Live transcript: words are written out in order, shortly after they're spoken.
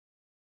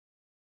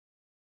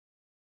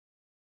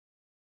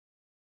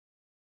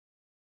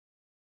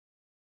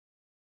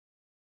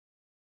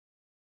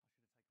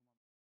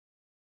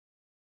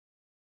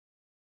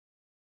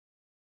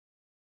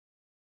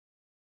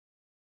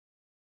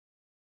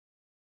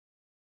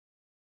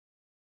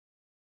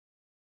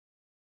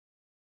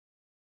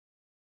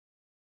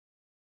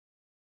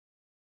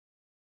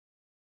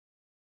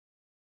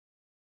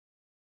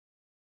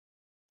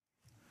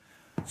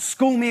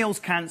School meals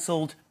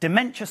cancelled,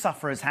 dementia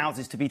sufferers'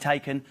 houses to be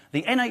taken,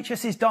 the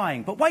NHS is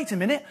dying. But wait a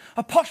minute,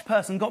 a posh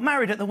person got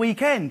married at the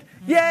weekend.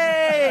 Yay!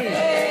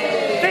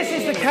 Yay! This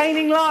is the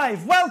Kaneing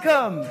Live.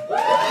 Welcome!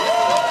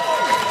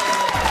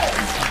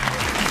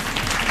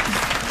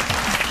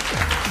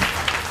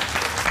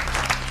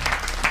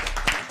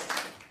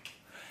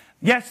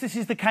 Yes, this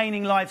is the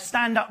Kaneing Live,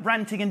 stand-up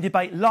ranting and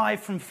debate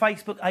live from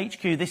Facebook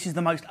HQ. This is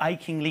the most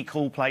achingly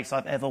cool place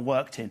I've ever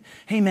worked in.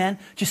 Hey man,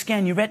 just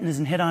scan your retinas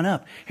and head on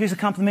up. Here's a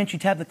complimentary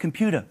tablet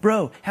computer.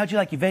 Bro, how'd you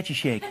like your veggie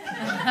shake?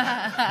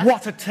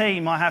 What a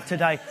team I have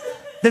today.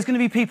 There's going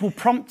to be people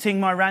prompting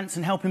my rants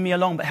and helping me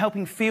along, but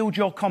helping field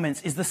your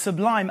comments is the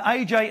sublime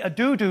AJ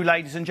Adudu,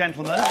 ladies and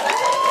gentlemen.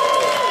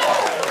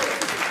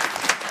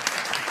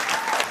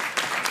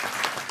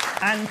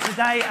 And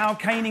today our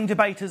Kaneing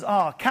debaters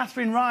are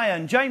Catherine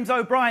Ryan, James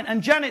O'Brien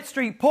and Janet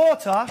Street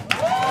Porter.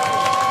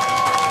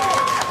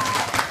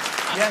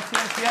 Yes,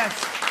 yes,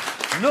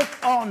 yes. Look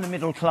on,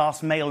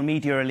 middle-class male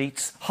media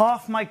elites.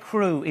 Half my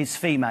crew is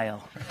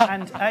female.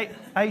 And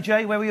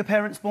AJ, where were your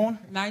parents born?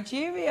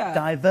 Nigeria.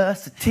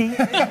 Diversity.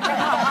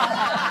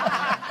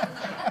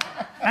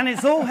 And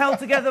it's all held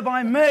together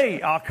by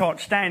me. I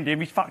can't stand him,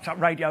 he's fucked up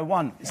Radio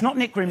 1. It's not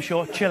Nick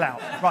Grimshaw, chill out.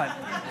 Right.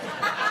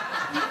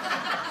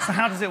 So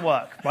how does it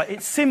work? Right,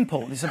 it's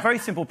simple. It's a very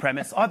simple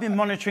premise. I've been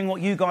monitoring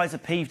what you guys are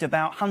peeved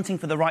about, hunting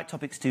for the right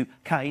topics to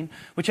Kane.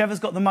 Whichever's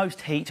got the most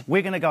heat,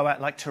 we're going to go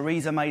out like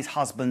Theresa May's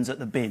husbands at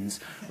the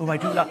bins. Oh, I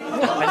do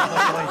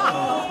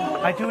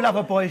love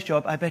a boy's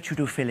job. I bet you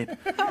do, Philip.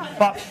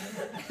 But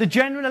the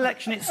general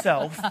election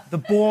itself, the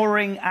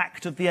boring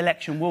act of the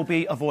election, will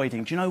be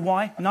avoiding. Do you know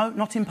why? No,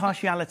 not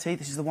impartiality.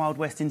 This is the Wild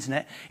West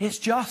internet. It's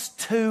just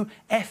too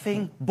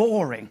effing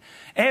boring.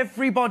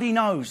 Everybody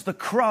knows the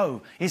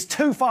Crow is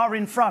too far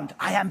in front.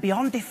 I am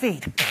beyond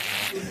defeat.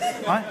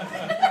 Right?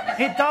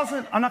 It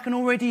doesn't, and I can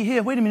already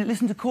hear, wait a minute,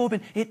 listen to Corbyn.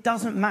 It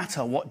doesn't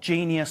matter what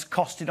genius,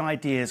 costed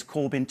ideas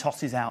Corbyn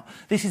tosses out.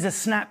 This is a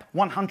snap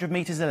 100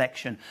 metres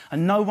election,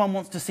 and no one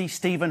wants to see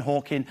Stephen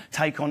Hawking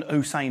take on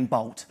Usain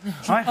Bolt.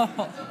 Right?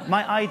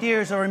 My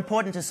ideas are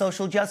important to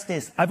social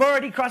justice. I've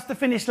already crossed the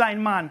finish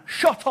line, man.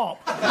 Shut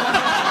up.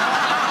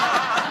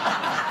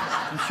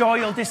 I'm sure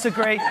you'll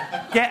disagree.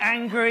 Get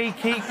angry,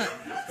 keep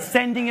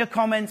sending your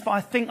comments, but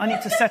I think I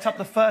need to set up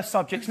the first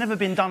subject. It's never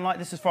been done like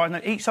this as far as I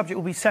know. Each subject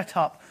will be set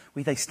up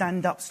with a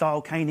stand-up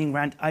style Kaneing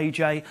rant,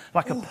 AJ,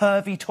 like a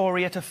pervy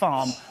Tory at a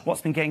farm.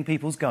 What's been getting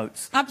people's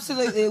goats?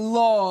 Absolutely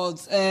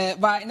loads.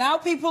 Right, now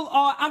people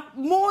are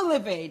more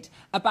livid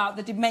about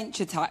the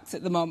dementia tax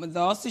at the moment,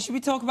 though, so should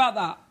we talk about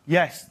that?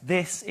 Yes,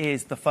 this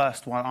is the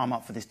first one. I'm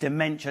up for this.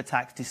 Dementia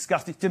tax,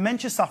 disgusting.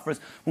 Dementia sufferers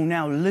will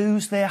now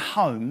lose their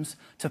homes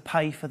to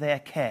pay for their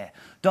care.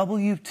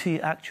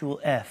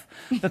 WTF.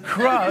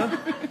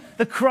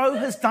 The Crow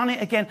has done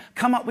it again,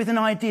 come up with an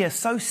idea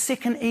so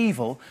sick and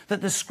evil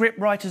that the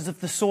scriptwriters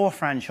of the Saw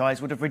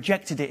franchise would have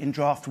rejected it in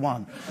draft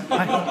 1.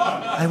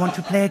 I want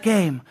to play a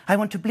game. I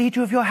want to bleed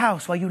you of your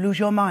house while you lose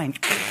your mind.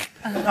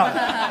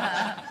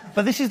 No.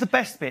 But this is the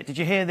best bit. Did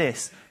you hear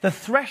this? The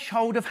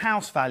threshold of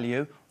house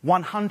value,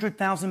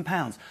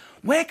 £100,000.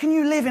 Where can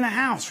you live in a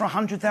house for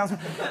 £100,000?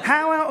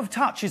 How out of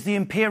touch is the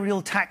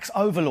imperial tax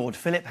overlord,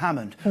 Philip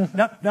Hammond?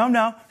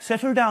 No,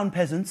 settle down,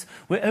 peasants.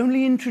 We're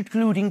only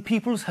including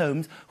people's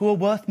homes who are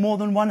worth more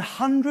than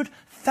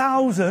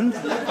 100,000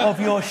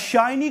 of your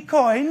shiny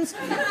coins,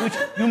 which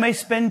you may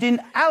spend in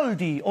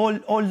Aldi or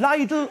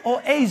Lidl or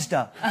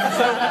Asda.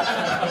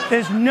 So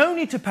there's no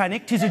need to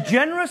panic. 'Tis a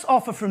generous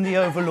offer from the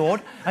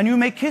overlord, and you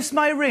may kiss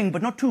my ring,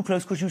 but not too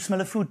close because you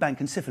smell of food bank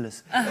and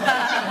syphilis.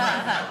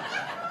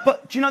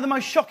 But do you know the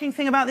most shocking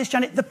thing about this,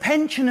 Janet? The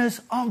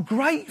pensioners are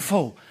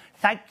grateful.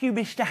 Thank you,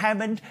 Mr.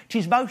 Hammond.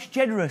 'Tis most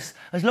generous.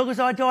 As long as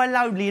I die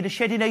lonely in a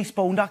shed in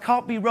Eastbourne, I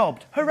can't be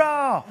robbed.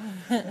 Hurrah!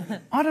 I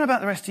don't know about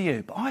the rest of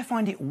you, but I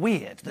find it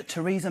weird that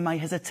Theresa May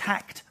has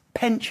attacked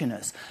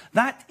pensioners.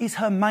 That is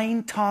her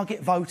main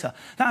target voter.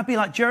 That would be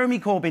like Jeremy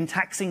Corbyn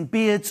taxing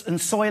beards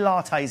and soy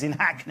lattes in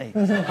Hackney.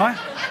 Right?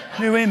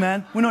 No way,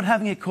 man. We're not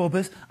having it,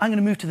 Corbers. I'm going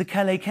to move to the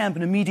Calais camp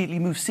and immediately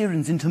move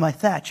Syrians into my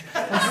thatch.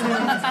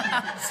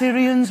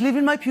 Syrians live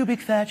in my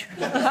pubic thatch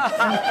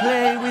and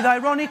play with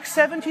ironic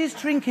 70s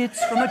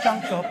trinkets from a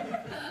junk shop.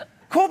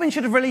 Corbyn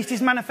should have released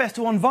his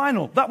manifesto on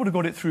vinyl. That would have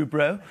got it through,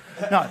 bro.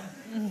 No.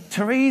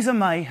 Theresa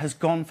May has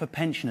gone for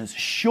pensioners.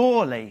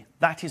 Surely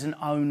that is an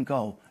own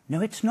goal. No,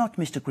 it's not,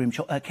 Mr.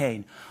 Grimshaw,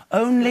 Kane.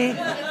 Only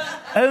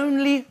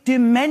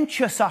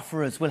dementia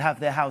sufferers will have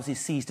their houses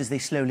seized as they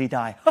slowly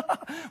die.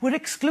 We're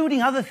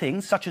excluding other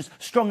things, such as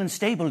strong and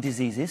stable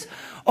diseases,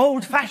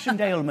 old-fashioned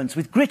ailments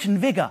with grit and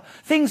vigour,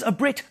 things a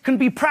Brit can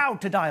be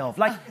proud to die of,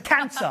 like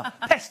cancer,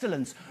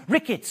 pestilence,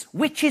 rickets,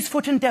 witch's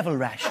foot and devil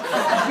rash.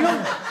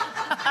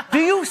 Do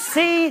you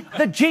see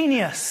the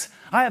genius?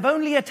 I have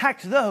only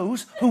attacked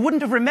those who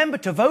wouldn't have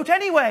remembered to vote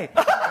anyway.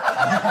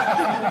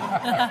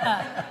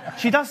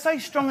 She does say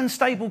strong and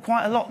stable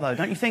quite a lot, though,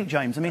 don't you think,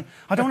 James? I mean,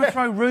 I don't want to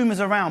throw rumours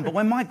around, but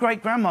when my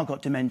great-grandma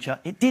got dementia,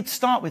 it did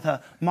start with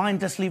her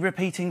mindlessly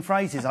repeating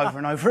phrases over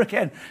and over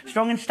again.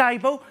 Strong and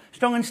stable,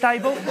 strong and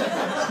stable.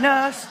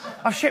 Nurse,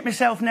 I've shit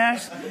myself,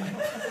 nurse.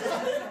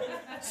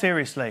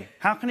 Seriously,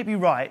 how can it be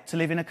right to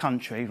live in a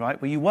country,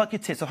 right, where you work your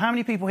tits off? How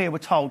many people here were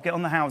told, get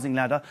on the housing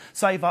ladder,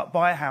 save up,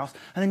 buy a house,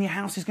 and then your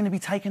house is going to be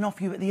taken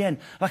off you at the end,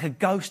 like a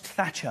ghost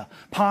Thatcher,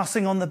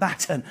 passing on the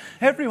baton?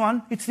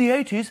 Everyone, it's the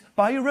 80s,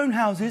 buy your own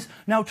houses.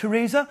 Now,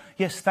 Theresa,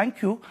 yes,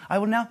 thank you. I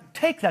will now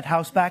take that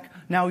house back.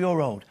 Now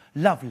you're old.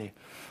 Lovely.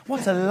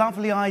 What a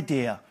lovely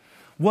idea.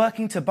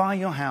 Working to buy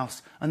your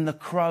house and the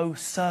crow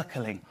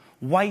circling,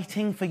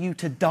 waiting for you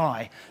to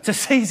die, to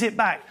seize it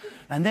back.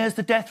 And there's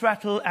the death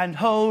rattle and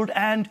hold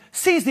and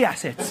seize the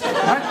assets.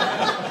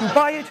 Right? You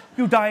buy it,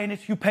 you die in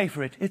it, you pay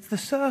for it. It's the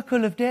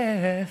circle of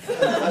death.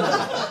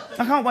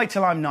 I can't wait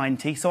till I'm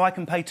 90 so I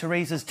can pay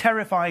Teresa's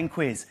terrifying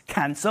quiz.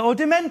 Cancer or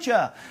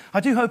dementia?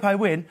 I do hope I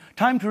win.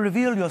 Time to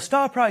reveal your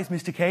star prize,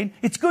 Mr. Kane.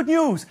 It's good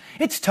news.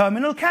 It's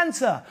terminal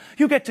cancer.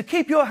 You get to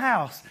keep your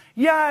house.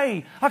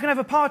 Yay! I can have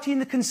a party in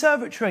the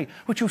conservatory,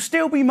 which will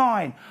still be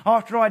mine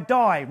after I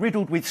die,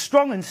 riddled with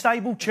strong and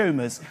stable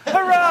tumours.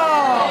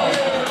 Hurrah!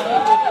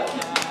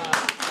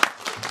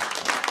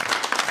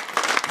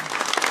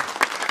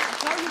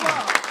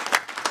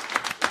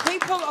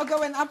 People are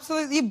going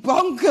absolutely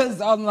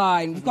bonkers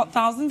online. We've got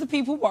thousands of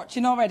people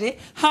watching already.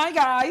 Hi,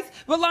 guys.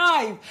 We're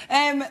live.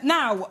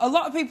 Now, a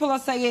lot of people are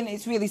saying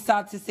it's really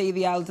sad to see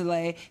the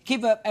elderly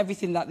give up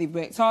everything that they've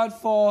worked hard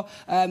for.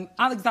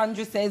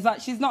 Alexandra says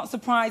that she's not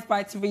surprised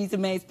by Theresa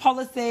May's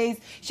policies.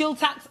 She'll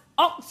tax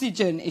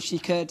oxygen if she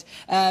could.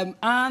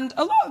 And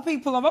a lot of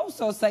people are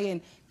also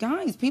saying,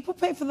 guys, people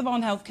pay for their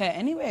own healthcare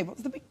anyway.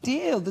 What's the big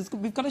deal?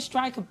 We've got to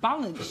strike a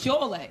balance,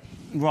 surely.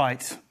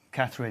 Right,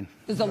 Catherine.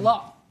 There's a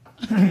lot.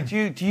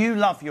 Do you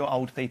love your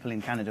old people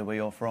in Canada where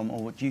you're from,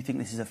 or do you think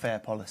this is a fair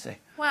policy?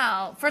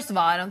 Well, first of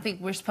all, I don't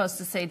think we're supposed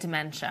to say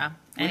dementia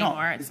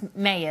anymore. It's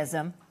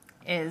Mayism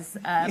is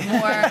a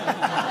more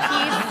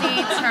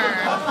PC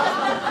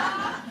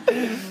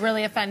term.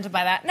 Really offended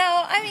by that. No,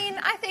 I mean,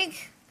 I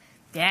think,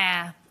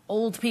 yeah,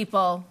 old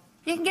people,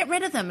 you can get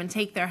rid of them and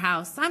take their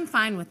house. I'm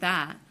fine with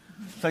that.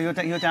 So you're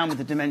down with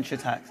the dementia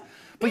tax?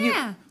 But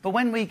yeah. But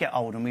when we get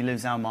old and we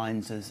lose our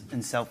minds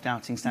and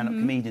self-doubting stand-up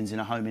comedians in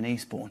a home in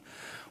Eastbourne,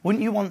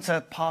 wouldn't you want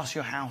to pass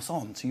your house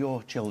on to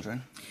your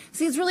children?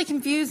 See, it's really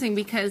confusing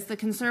because the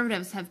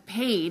Conservatives have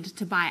paid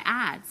to buy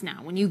ads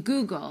now. When you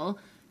Google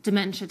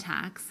dementia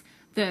tax,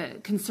 the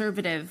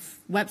Conservative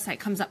website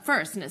comes up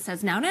first and it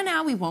says, no,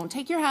 we won't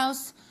take your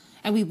house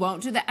and we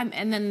won't do that.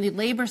 And then the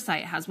Labour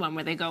site has one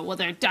where they go, well,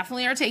 they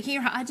definitely are taking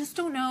your house. I just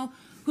don't know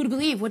who to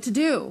believe, what to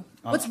do.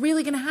 What's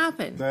really going to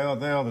happen? They are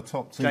the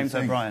top two James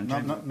things. O'Brien.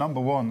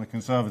 Number one, the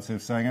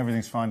Conservatives saying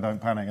everything's fine,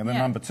 don't panic. And then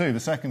number two, the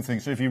second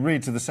thing. So if you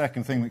read to the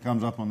second thing that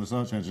comes up on the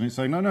search engine, it's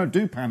saying, no,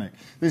 do panic.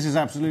 This is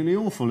absolutely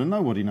awful, and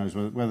nobody knows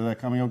whether they're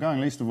coming or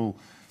going, least of all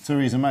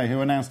Theresa May,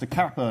 who announced a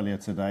cap earlier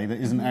today that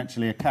isn't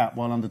actually a cap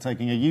while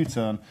undertaking a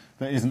U-turn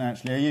that isn't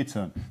actually a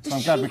U-turn. So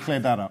I'm glad we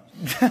cleared that up.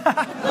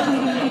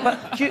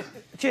 But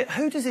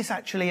who does this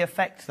actually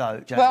affect,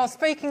 though, James? Well,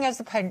 speaking as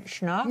a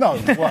pensioner... No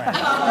way.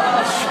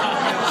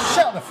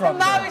 Shut the front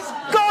door. The most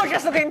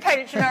gorgeous-looking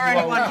pensioner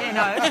anyone you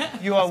know.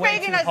 You are way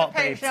Speaking too as hot, a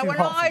pensioner, babe,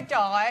 when I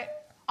die,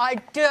 I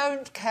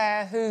don't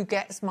care who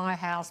gets my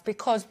house,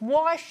 because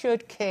why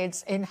should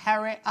kids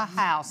inherit a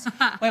house?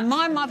 When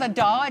my mother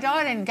died,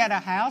 I didn't get a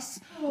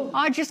house.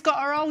 I just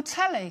got her old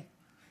telly.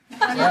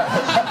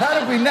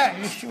 That'll be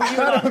next. I'm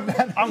going to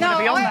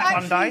be on that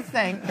one day. I actually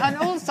think, and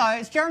also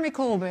it's Jeremy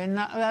Corbyn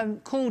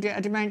that called it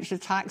a dementia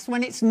tax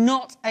when it's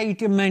not a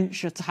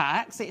dementia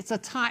tax. It's a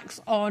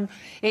tax on,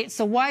 it's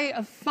a way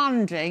of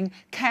funding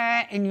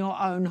care in your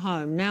own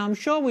home. Now, I'm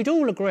sure we'd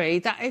all agree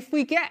that if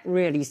we get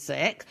really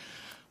sick,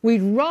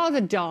 we'd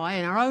rather die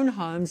in our own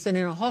homes than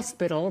in a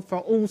hospital for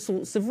all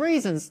sorts of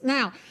reasons.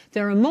 Now,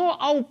 there are more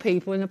old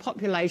people in the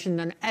population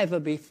than ever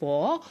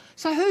before,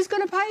 so who's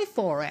going to pay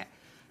for it?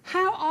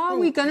 How are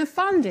we going to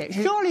fund it?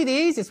 Surely the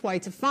easiest way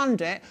to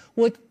fund it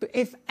would be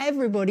if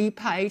everybody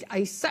paid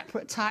a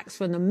separate tax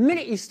from the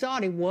minute you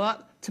started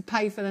work to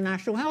pay for the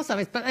National Health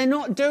Service. But they're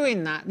not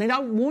doing that. They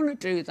don't want to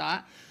do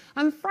that.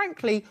 And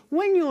frankly,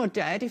 when you're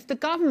dead, if the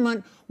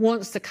government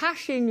wants to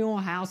cash in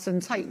your house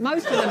and take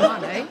most of the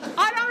money,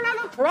 I don't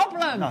have a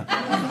problem. No.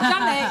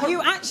 Danny,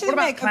 you actually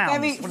make a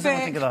very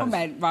fair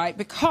comment, right?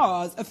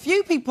 Because a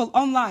few people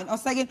online are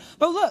saying,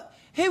 well, look,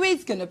 who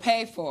is going to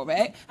pay for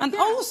it? And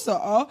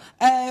also,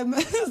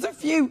 there's a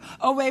few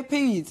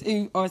OAPs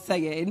who are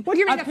saying... What do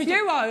you mean, a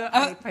few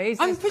OAPs?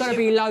 There's got to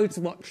be loads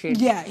watching.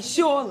 Yeah,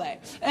 surely.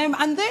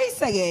 And they're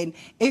saying,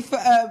 if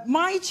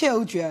my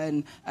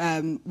children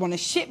want to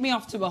ship me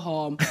off to a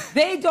home,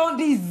 they don't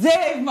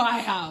deserve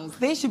my house.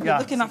 They should be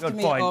looking after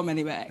me at home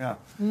anyway. Yeah.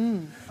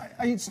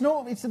 it's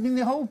not. I mean,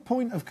 the whole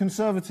point of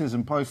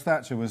conservatism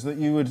post-Thatcher was that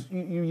you would.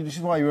 This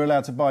is why you were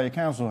allowed to buy your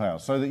council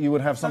house, so that you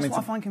would have something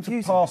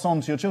to pass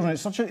on to your children.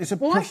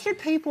 Why should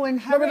people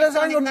inherit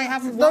something they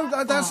haven't worked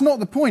for? That's not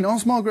the point.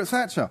 Ask Margaret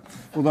Thatcher.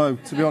 Although,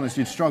 to be honest,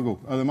 you'd struggle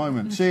at the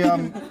moment.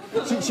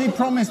 She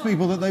promised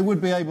people that they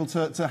would be able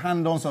to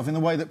hand on stuff in the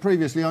way that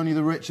previously only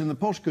the rich and the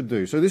posh could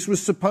do. So this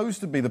was supposed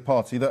to be the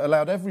party that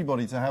allowed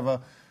everybody to have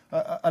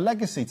a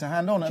legacy to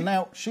hand on, and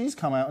now she's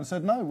come out and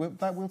said no,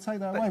 we'll take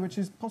that away, which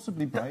is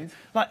possibly brave.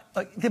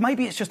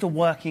 Maybe it's just a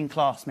working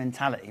class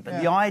mentality,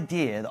 but the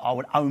idea that I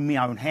would own my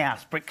own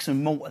house, bricks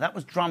and mortar, that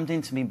was drummed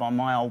into me by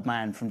my old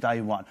man from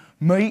day one.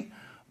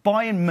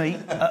 Buying meat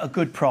at a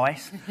good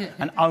price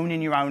and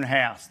owning your own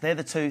house, they're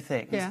the two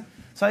things. Yeah.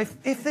 So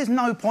if there's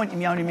no point in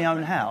me owning my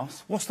own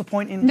house, what's the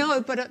point in... No,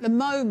 but at the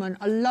moment,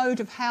 a load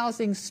of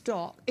housing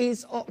stock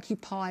is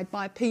occupied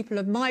by people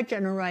of my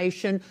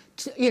generation,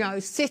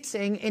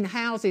 sitting in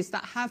houses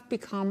that have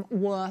become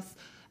worth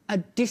a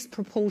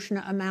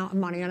disproportionate amount of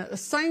money. And at the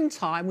same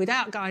time,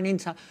 without going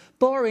into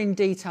boring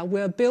detail,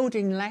 we're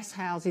building less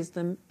houses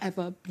than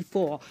ever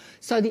before.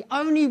 So the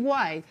only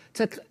way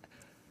to,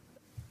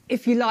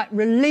 if you like,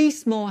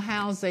 release more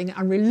housing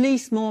and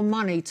release more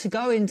money to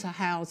go into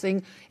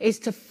housing is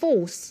to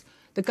force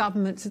the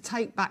government to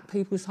take back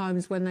people's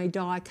homes when they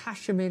die,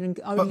 cash them in and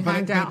only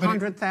hand out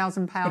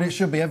 £100,000. But it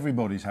should be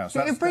everybody's house.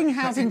 It would bring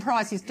housing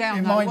prices down,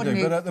 it though, might wouldn't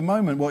do, it? but at the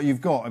moment, what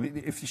you've got, I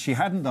mean, if she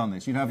hadn't done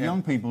this, you'd have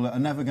young people that are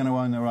never going to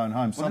own their own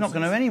homes. Well, they're not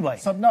going to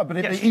anyway. No, but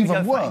it'd be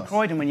even worse.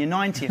 Croydon when you're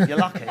 90, if you're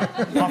lucky.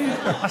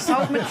 I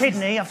sold my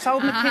kidney. I've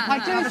sold my kidney.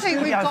 I do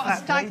think we've got a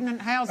stagnant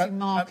housing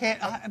market,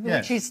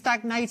 which is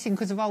stagnating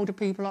because of older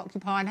people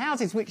occupying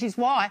houses, which is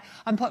why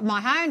I'm putting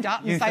my hand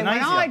up and saying,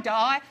 when I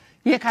die,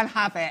 you can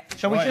have it.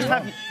 Shall we just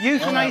have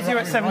euthanasia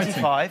at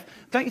 75?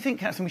 Don't you think,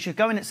 Catherine, we should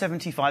go in at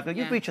 75, go,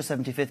 you've reached your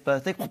 75th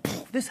birthday,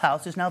 this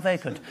house is now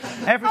vacant.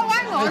 Hang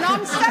on,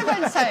 I'm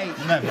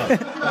 70. Never.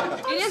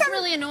 It is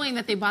really annoying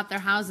that they bought their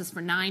houses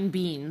for 9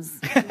 beans.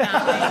 6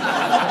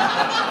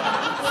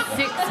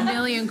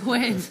 million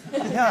quid.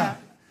 Yeah.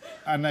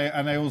 And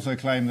they also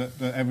claim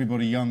that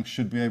everybody young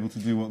should be able to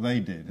do what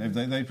they did.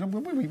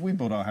 We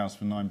bought our house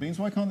for 9 beans.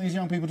 Why can't these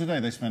young people today?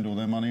 They spend all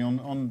their money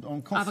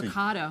on coffee.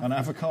 Avocado. On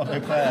avocado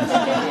pears.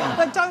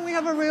 But don't we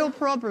have a real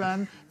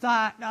problem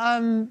that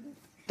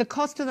the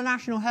cost of the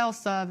National Health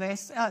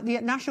Service, the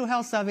National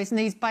Health Service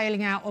needs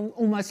bailing out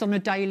almost on a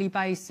daily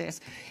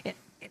basis?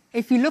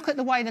 If you look at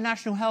the way the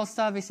National Health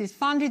Service is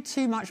funded,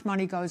 too much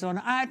money goes on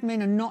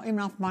admin and not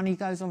enough money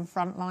goes on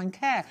frontline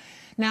care.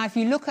 Now, if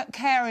you look at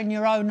care in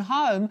your own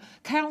home,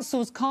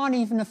 councils can't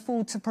even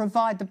afford to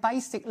provide the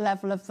basic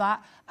level of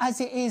that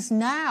as it is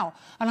now.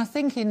 And I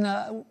think in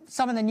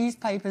some of the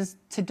newspapers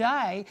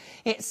today,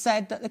 it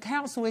said that the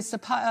councils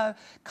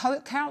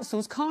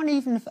can't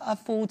even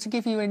afford to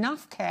give you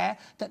enough care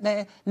that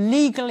they're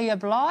legally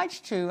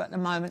obliged to at the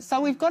moment. So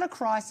we've got a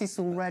crisis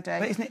already.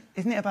 But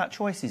isn't it about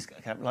choices?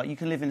 Like, you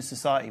can live in a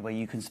society where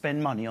you can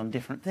spend money on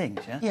different things,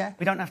 yeah? Yeah.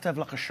 We don't have to have,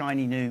 like, a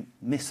shiny new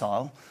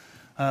missile.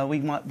 We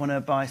might want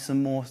to buy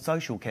some more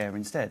social care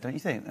instead, don't you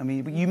think? I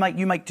mean, you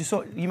make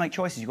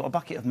choices. You've got a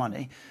bucket of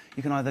money.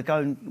 You can either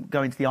go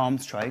into the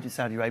arms trade in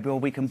Saudi Arabia, or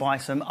we can buy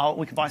some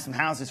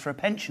houses for a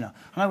pensioner.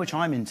 I know which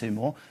I'm into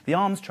more, the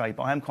arms trade,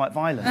 but I am quite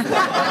violent.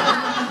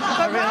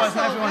 But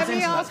Russell, let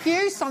me ask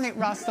you something,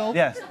 Russell.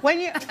 Yes.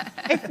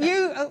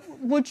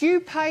 Would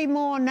you pay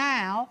more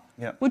now?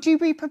 Yeah. Would you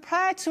be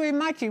prepared to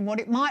imagine what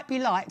it might be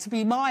like to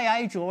be my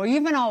age or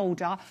even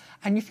older?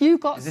 And if you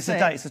got sick... Is this sick, a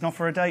date? It's not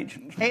for a date.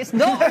 It's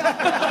not.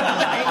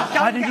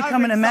 Why did you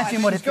come and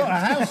imagine what it's got a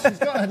house. She's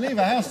got to leave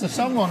a house to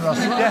someone,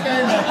 Russell.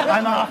 Yeah.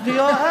 I'm after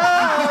your house.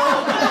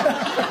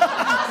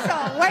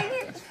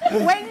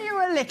 So when you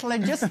were little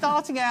and just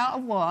starting out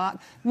of work,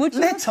 would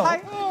you little?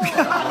 have paid... Oh, no, you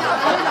know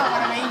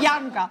what I mean,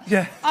 younger.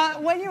 Yeah.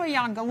 When you were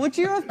younger, would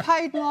you have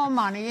paid more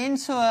money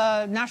into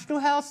a national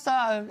health,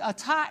 a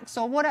tax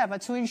or whatever,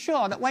 to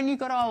ensure that when you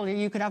got older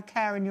you could have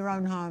care in your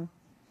own home?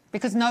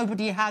 Because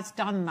nobody has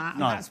done that,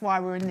 and that's why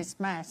we're in this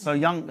mess. So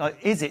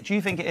is it? Do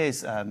you think it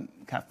is,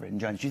 Catherine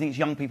Jones? Do you think it's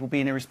young people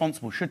being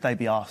irresponsible? Should they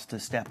be asked to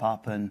step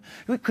up? And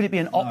could it be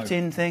an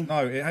opt-in thing?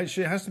 No, it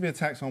has to be a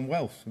tax on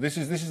wealth. This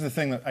is the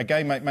thing that,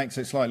 again, makes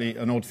it slightly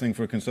an odd thing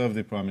for a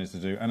Conservative Prime Minister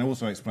to do, and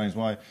also explains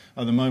why,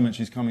 at the moment,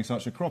 she's coming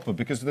such a cropper.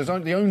 Because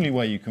the only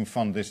way you can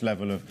fund this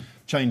level of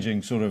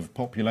changing sort of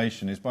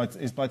population is by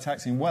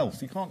taxing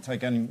wealth. You can't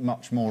take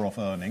much more off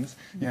earnings.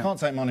 You can't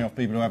take money off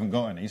people who haven't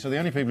got any. So the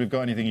only people who've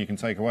got anything you can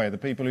take away are the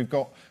people who've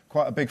got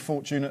quite a big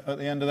fortune at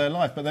the end of their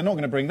life. But they're not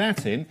going to bring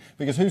that in,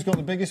 because who's got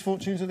the biggest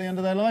fortunes at the end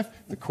of their life?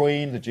 The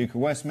Queen, the Duke of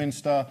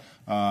Westminster,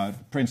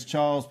 Prince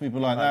Charles, people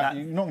like that.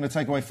 You're not going to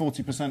take away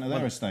 40% of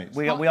their estates.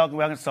 We are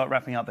going to start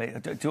wrapping up.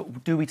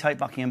 Do we take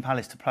Buckingham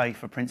Palace to pray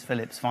for Prince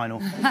Philip's final?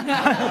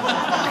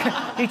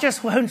 He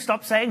just won't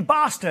stop saying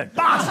bastard,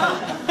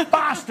 bastard,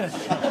 bastard,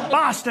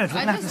 bastard.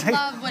 I just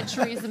love what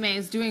Theresa May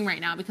is doing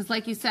right now, because,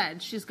 like you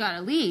said, she's got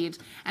a lead,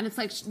 and it's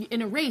like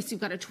in a race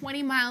you've got a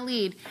 20-mile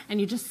lead, and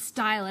you just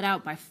style it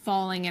out by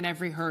falling at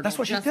every hurdle. That's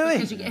what she's just doing.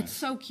 because it's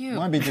so cute.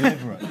 Might be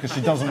deliberate, because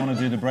she doesn't want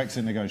to do the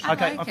Brexit negotiation.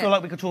 Okay, like I feel it.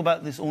 like we could talk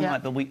about this all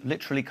night, but we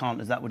literally can't,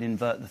 as that would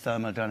invert the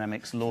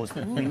thermodynamics laws.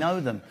 We know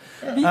them.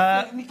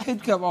 We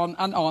could go on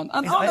and on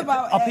and on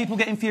about Are people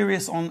getting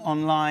furious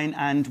online,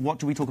 and what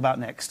do we talk about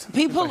next?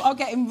 People are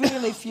getting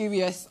really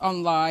furious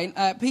online.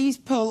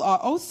 People are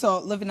also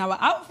loving our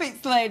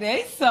outfits,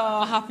 ladies, so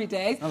happy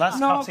days. Well, that's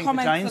cutting for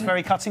James,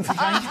 very cutting for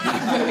James.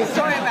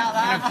 Sorry about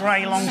that. In a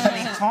grey long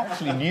sleeve top.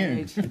 Actually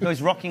nude.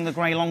 He's rocking the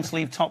grey long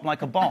sleeve top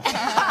like a boss.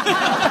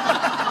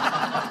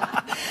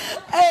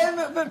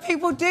 But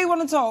people do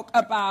want to talk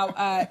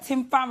about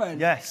Tim Farron,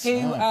 Yes.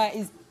 who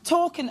is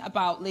talking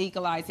about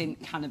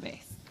legalising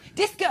cannabis.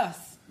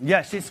 Discuss.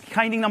 Yes, it's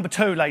Kaneing number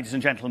 2, ladies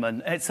and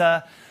gentlemen. It's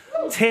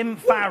Tim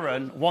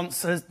Farron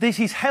wants us.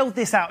 He's held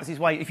this out as his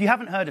way. If you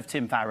haven't heard of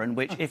Tim Farron,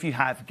 which if you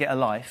have, get a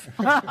life.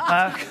 Tim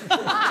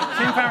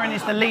Farron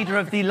is the leader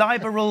of the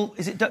Liberal.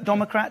 Is it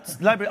Democrats?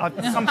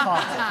 Some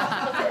party.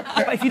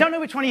 But if you don't know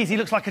which one he is, he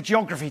looks like a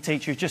geography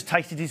teacher who's just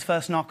tasted his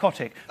first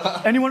narcotic.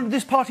 Anyone with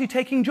this party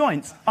taking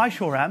joints? I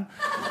sure am.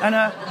 And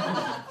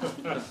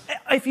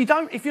if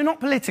you're not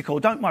political,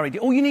 don't worry.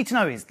 All you need to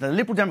know is the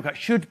Liberal Democrats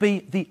should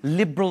be the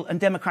Liberal and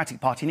Democratic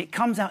Party, and it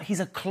comes out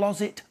he's a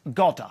closet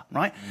godder,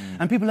 right?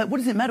 And people are like, what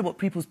does it matter what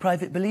people's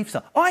private beliefs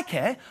are? I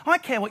care. I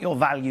care what your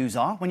values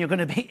are when you're going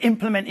to be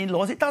implementing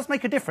laws. It does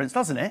make a difference,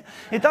 doesn't it?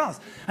 It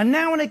does. And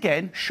now and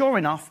again, sure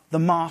enough, the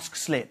mask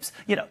slips.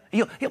 You know,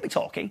 he'll be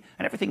talking,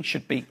 and everything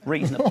should be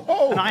reasonable.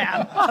 And I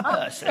am a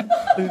person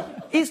who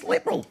is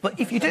liberal. But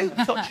if you do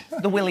touch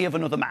the willy of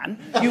another man,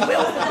 you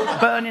will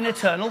burn in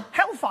eternal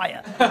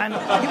hellfire. And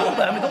you will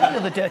burn with all the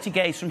other dirty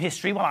gays from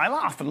history while I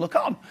laugh and look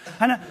on.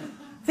 And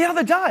the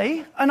other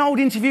day, an old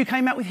interview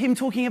came out with him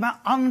talking about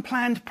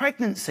unplanned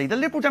pregnancy. The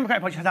Liberal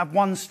Democratic Party should have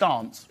one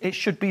stance. It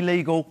should be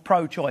legal,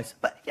 pro-choice.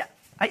 But, yeah,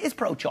 it is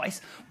pro-choice.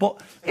 But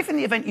if in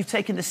the event you've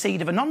taken the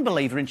seed of a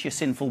non-believer into your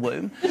sinful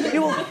womb,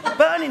 you will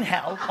burn in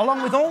hell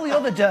along with all the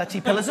other dirty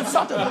pillars of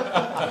Sodom.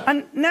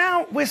 And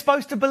now we're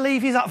supposed to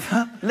believe he's up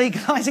for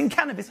legalising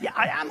cannabis. Yeah,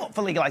 I am up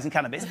for legalising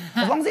cannabis,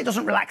 as long as it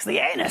doesn't relax the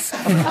anus.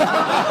 What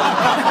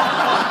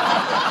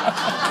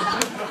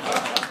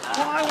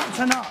I want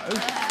to know...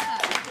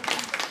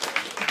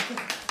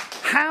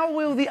 how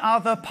will the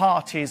other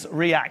parties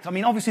react? I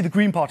mean, obviously the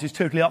Green Party is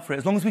totally up for it,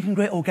 as long as we can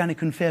create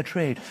organic and fair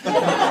trade. Some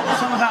of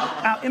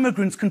our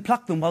immigrants can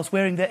pluck them whilst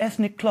wearing their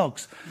ethnic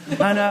clogs.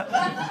 And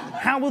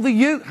how will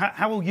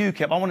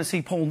UKIP? I want to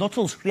see Paul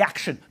Nuttall's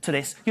reaction to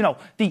this. You know,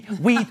 the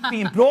weed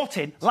being brought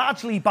in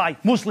largely by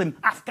Muslim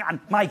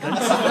Afghan migrants,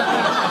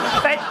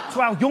 fed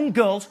to our young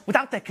girls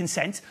without their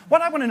consent.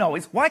 What I want to know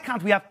is, why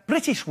can't we have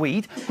British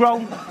weed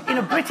grown in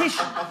a British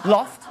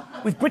loft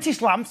with British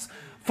lamps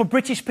for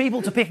British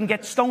people to pick and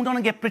get stoned on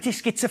and get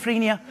British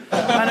schizophrenia?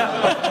 And,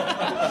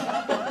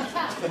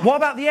 what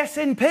about the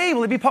SNP?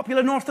 Will it be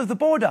popular north of the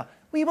border?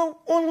 We will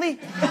only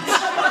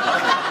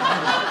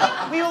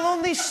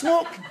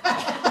smoke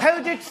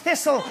powdered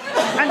thistle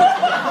and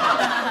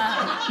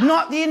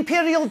not the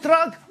imperial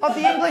drug of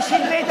the English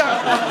invader.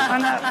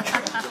 And,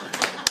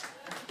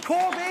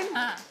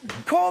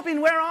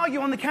 Corbyn, where are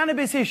you on the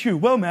cannabis issue?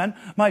 Well, man,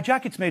 my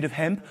jacket's made of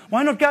hemp.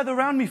 Why not gather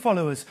round me,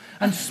 followers,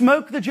 and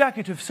smoke the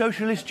jacket of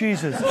socialist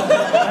Jesus?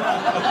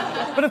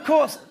 But, of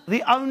course,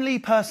 the only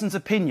person's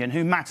opinion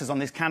who matters on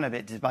this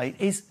cannabis debate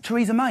is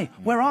Theresa May.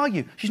 Where are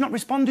you? She's not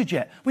responded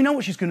yet. We know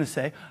what she's going to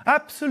say.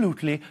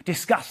 Absolutely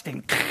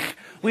disgusting.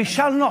 We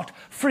shall not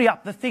free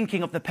up the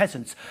thinking of the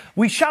peasants.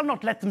 We shall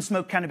not let them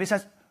smoke cannabis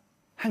as...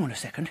 Hang on a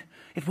second.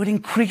 It would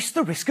increase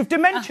the risk of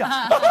dementia.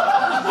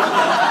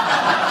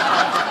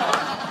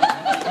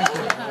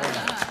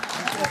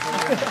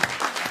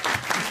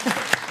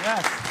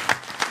 Yes.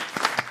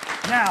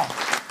 Now,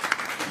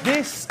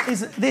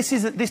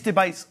 this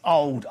debate's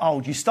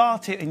old. You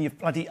start it in your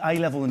bloody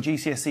A-level and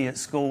GCSE at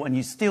school, and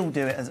you still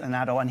do it as an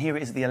adult, and here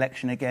it is at the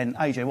election again.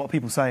 AJ, what are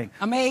people saying?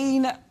 I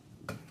mean,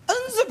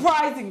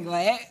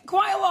 unsurprisingly,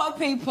 quite a lot of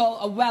people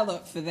are well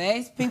up for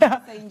this. People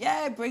are saying,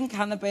 yeah, bring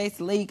cannabis,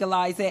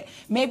 legalise it,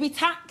 maybe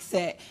tax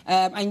it,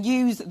 and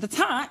use the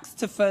tax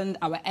to fund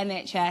our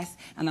NHS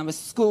and our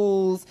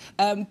schools.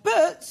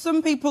 But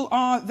some people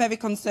are very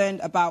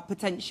concerned about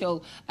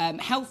potential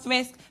health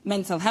risks,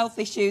 mental health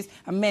issues,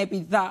 and maybe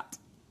that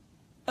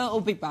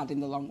it'll be bad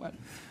in the long run.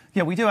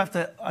 Yeah, we do have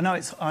to... I know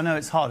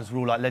it's hard as we're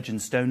all like legend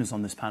stoners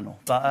on this panel,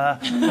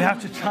 but we have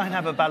to try and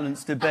have a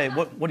balanced debate.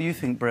 What do you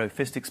think, bro?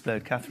 Fist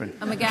explode, Catherine.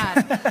 Oh, my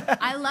God.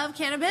 I love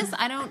cannabis.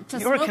 I don't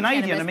just You're a smoke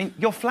Canadian. cannabis. I mean,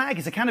 your flag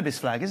is a cannabis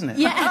flag, isn't it?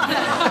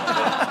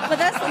 Yeah. But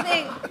that's the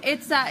thing.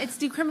 It's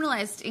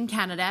decriminalized in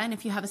Canada, and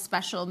if you have a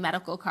special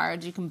medical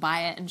card, you can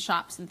buy it in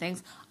shops and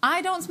things.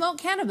 I don't smoke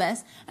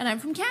cannabis, and I'm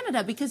from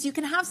Canada, because you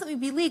can have something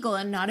be legal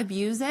and not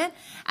abuse it.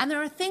 And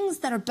there are things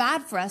that are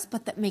bad for us,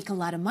 but that make a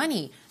lot of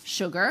money.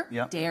 Sugar,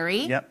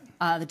 dairy,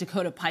 the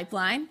Dakota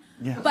Pipeline.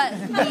 Yeah. But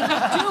we do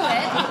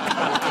it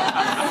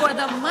for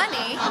the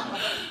money.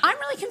 I'm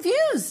really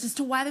confused as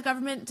to why the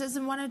government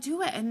doesn't want to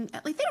do it. And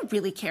like, they don't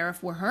really care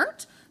if we're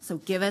hurt. So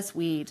give us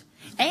weed.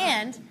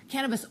 And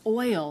cannabis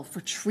oil for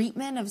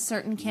treatment of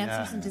certain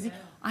cancers and disease.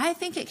 I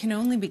think it can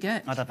only be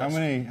good. How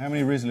many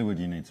Rizzler would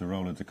you need to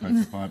roll a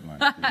Dakota pipeline?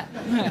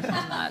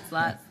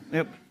 Lots.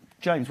 Yep.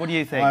 James, what do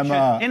you think?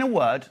 In a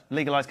word,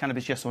 legalise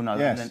cannabis, yes or no?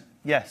 Yes. And then,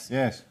 yes.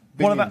 Yes.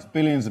 What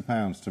billions of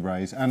pounds to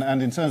raise.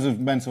 And in terms of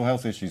mental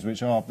health issues,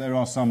 there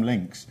are some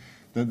links.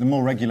 The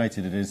more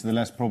regulated it is, the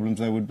less problems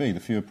there would be, the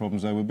fewer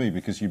problems there would be,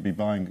 because you'd be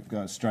buying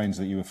strains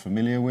that you were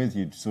familiar with.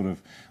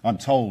 I'm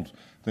told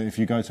that if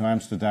you go to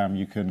Amsterdam,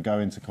 you can go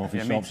into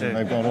coffee shops and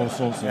they've got all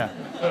sorts of...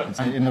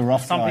 in the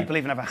rough Some people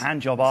even have a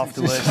hand job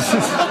afterwards. It's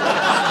not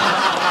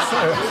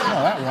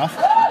that rough.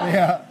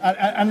 Yeah,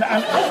 and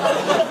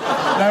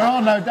there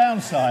are no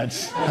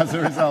downsides as a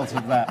result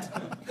of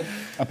that,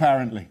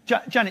 apparently.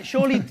 Janet,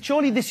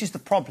 surely this is the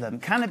problem.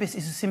 Cannabis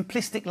is a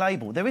simplistic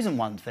label. There isn't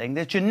one thing.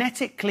 There's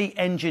genetically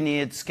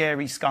engineered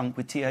scary skunk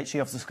with THC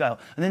off the scale,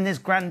 and then there's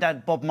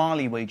Grandad Bob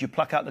Marley weed you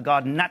pluck out the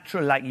garden,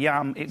 natural like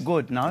yum, it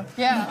good, no?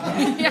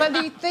 Yeah, but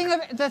the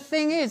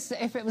thing is,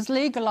 if it was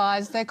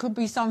legalised, there could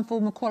be some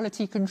form of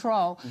quality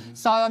control.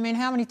 So, I mean,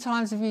 how many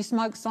times have you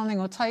smoked something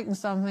or taken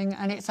something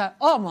and it's like,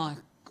 oh my...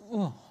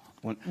 Oh.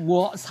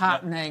 What's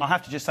happening? I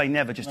have to just say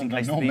never, just in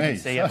case the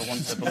BBC ever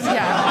wants to... Well,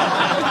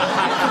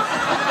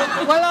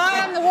 I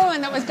am the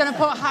woman that was going to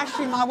put hash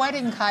in my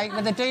wedding cake,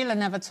 but the dealer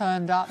never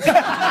turned up. When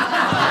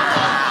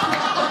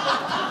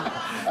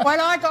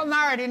I got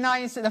married in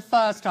the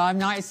first time,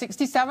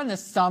 1967, the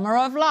summer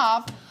of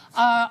love,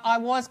 I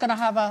was going to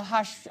have a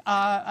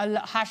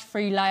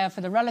hash-free layer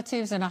for the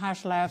relatives and a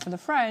hash layer for the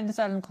friends,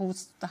 and of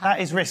course... That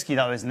is risky,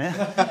 though, isn't it?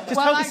 Just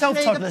help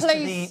yourself, toddlers,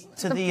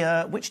 to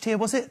the which tier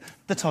was it?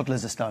 The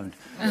toddlers are stoned.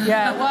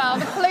 Yeah, well,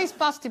 the police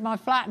busted my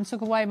flat and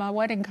took away my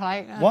wedding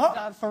cake.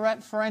 What? For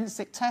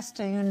forensic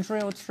testing and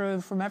drilled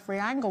through from every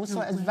angle,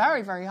 so it was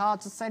very, very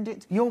hard to send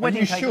it... Your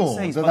wedding cake... Are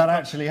you sure that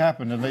actually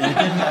happened and that you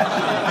didn't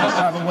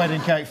have a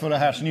wedding cake full of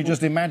hash and you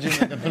just imagined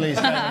that the police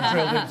came and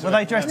drilled into it? Were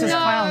they dressed as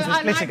clowns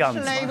with glitter guns?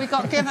 Actually, we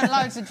got given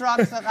loads of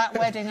drugs at that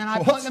wedding, and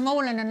I put them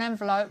all in an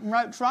envelope and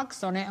wrote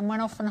drugs on it and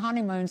went off on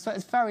honeymoon, so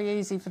it's very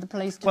easy for the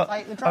police to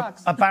take the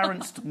drugs. A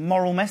balanced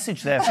moral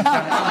message there.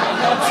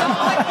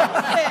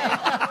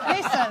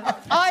 Listen,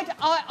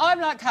 I'm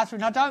like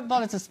Catherine, I don't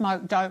bother to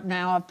smoke dope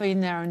now. I've been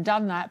there and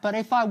done that. But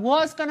if I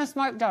was going to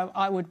smoke dope,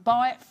 I would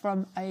buy it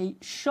from a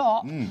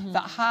shop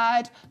that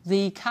had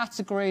the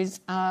categories,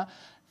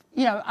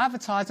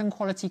 advertising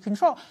quality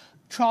control.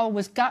 Control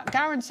was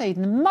guaranteed.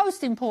 And the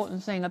most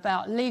important thing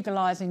about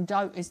legalising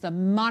dope is the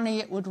money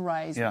it would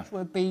raise, which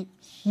would be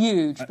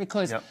huge,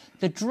 because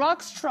the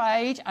drugs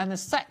trade and the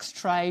sex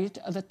trade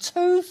are the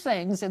two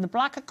things in the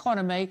black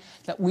economy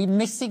that we're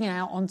missing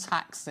out on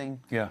taxing.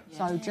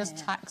 So just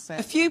tax it.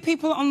 A few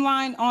people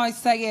online are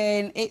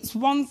saying it's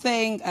one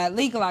thing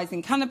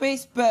legalising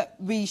cannabis, but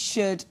we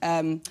should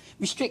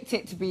restrict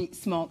it to be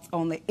smoked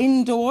only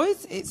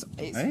indoors. It's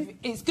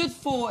good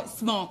for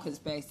smokers,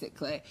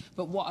 basically.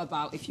 But what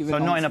about if you're...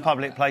 So not in a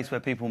public place where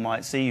people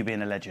might see you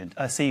being a legend.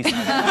 See you.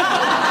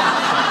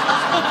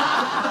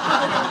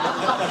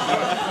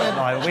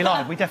 We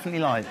lied. We definitely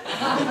lied.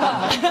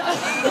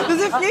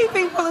 There's a few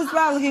people as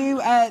well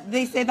who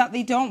they say that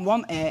they don't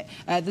want it.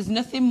 There's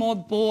nothing more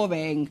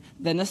boring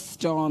than a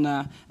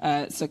stoner,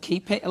 so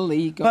keep it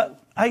illegal. But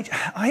I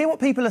hear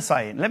what people are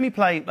saying. Let me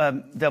play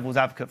devil's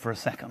advocate for a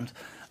second.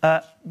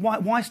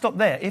 Why stop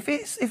there? If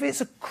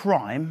it's a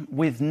crime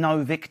with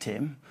no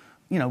victim,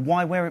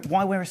 why wear a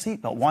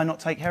seatbelt? Why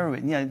not take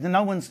heroin?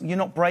 You're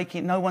not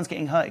breaking. No one's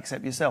getting hurt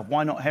except yourself.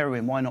 Why not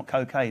heroin? Why not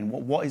cocaine?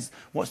 What's this?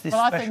 Well, special?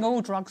 I think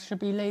all drugs should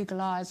be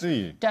legalised. Do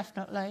you?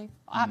 Definitely.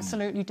 I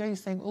absolutely do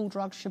think all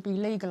drugs should be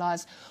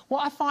legalised.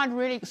 What I find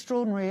really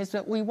extraordinary is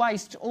that we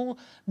waste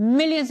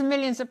millions and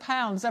millions of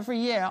pounds every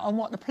year on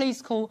what the police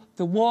call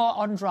the war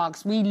on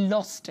drugs. We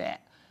lost it.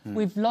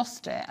 We've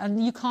lost it,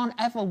 and you can't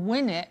ever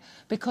win it,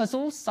 because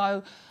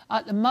also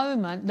at the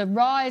moment the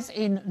rise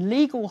in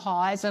legal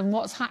highs and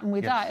what's happened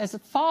with that is,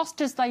 as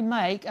fast as they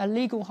make a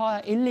legal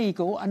hire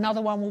illegal,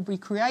 another one will be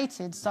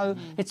created. So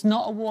it's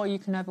not a war you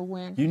can ever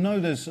win.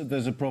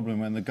 There's a problem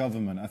when the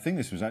government, I think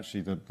this was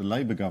actually the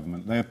Labour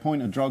government, they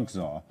appoint a drug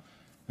czar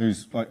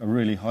who's like a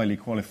really highly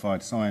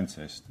qualified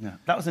scientist. Yeah.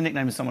 That was the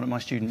nickname of someone at my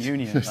student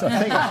union. I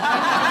think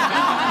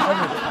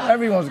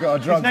everyone's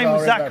got a drug czar. His name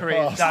was Zachary.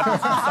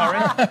 Sorry.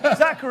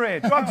 Zachary,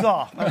 drug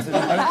czar.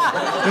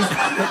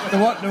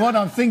 The one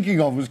I'm thinking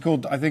of was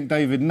called, I think,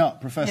 David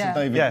Nutt, Professor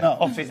David Nutt.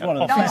 Office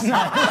Nutt.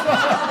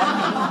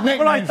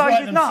 Well, I'm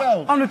David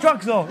Nutt. I'm the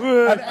drug czar.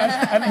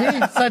 And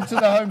he said to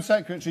the Home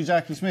Secretary,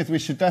 Jackie Smith, we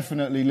should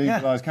definitely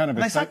legalise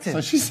cannabis. So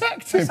she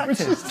sacked him.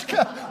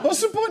 What's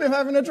the point of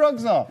having a drug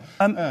czar?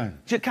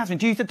 Catherine,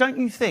 don't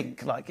you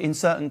think, like, in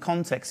certain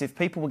contexts, if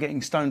people were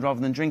getting stoned rather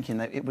than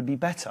drinking, it would be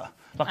better?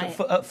 Like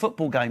at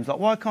football games, like,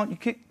 why can't you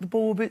kick the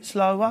ball a bit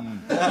slower?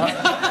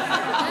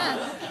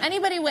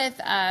 Anybody with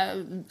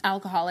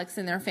alcoholics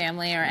in their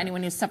family or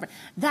anyone who's suffering,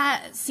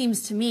 that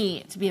seems to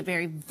me to be a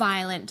very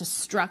violent,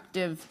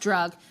 destructive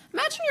drug.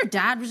 Imagine your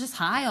dad was just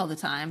high all the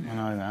time. I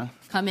know that.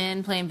 Come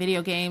in, playing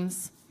video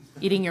games.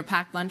 eating your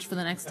packed lunch for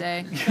the next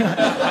day.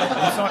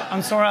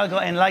 I'm sorry I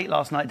got in late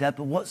last night, Dad,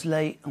 but what's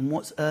late and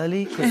what's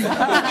early? Because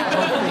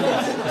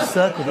the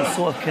circle that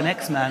sort of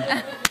connects,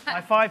 man.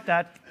 High five,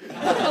 Dad.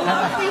 A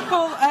lot of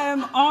people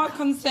are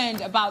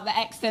concerned about the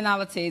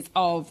externalities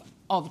of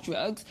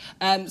drugs.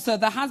 So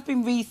there has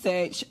been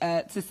research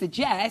to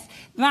suggest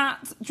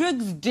that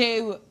drugs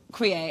do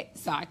create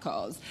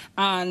cycles,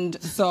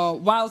 and so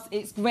whilst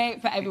it's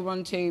great for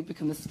everyone to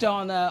become a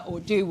stoner or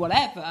do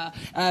whatever,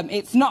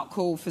 it's not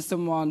cool for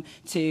someone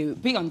to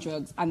be on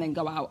drugs and then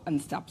go out and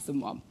stab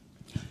someone.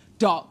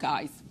 Dark,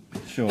 guys.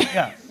 Sure.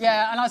 Yeah.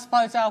 Yeah, and I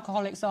suppose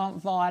alcoholics aren't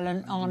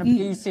violent, aren't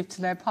abusive to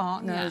their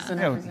partners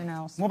and everything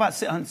else. What about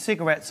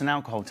cigarettes and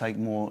alcohol take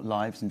more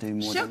lives and do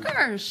more Sugar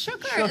damage? is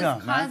man.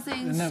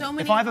 causing so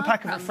many If I have a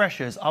pack of outcomes.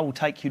 refreshers, I will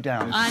take you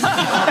down.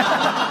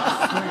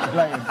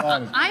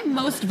 I'm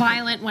most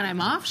violent when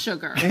I'm off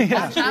sugar.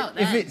 Watch out,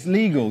 If then. it's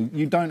legal,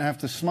 you don't have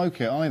to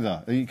smoke it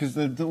either, because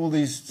all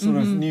these sort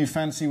of new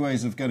fancy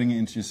ways of getting it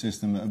into your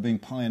system that are being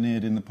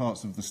pioneered in the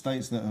parts of the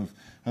states that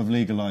have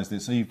legalised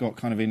it. So you've got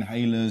kind of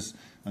inhalers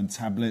and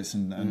tablets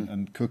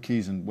and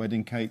cookies and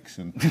wedding cakes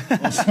and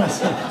all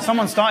sorts of...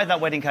 Someone started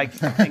that wedding cake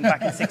thing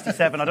back in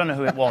 '67. I don't know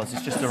who it was.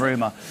 It's just a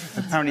rumour.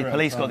 Apparently, the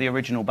police got the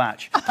original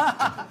batch.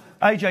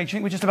 AJ, do you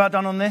think we're just about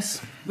done on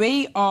this?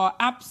 We are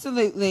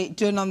absolutely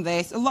done on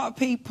this. A lot of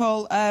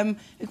people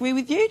agree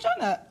with you,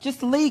 Janet.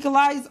 Just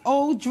legalise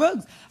all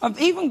drugs. I've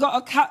even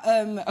got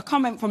a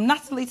comment from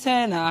Natalie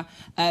Turner.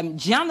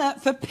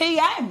 Janet for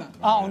PM.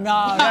 Oh,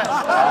 no.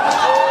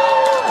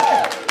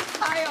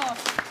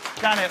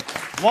 Janet,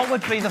 what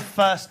would be the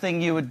first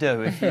thing you would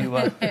do if you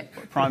were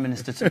Prime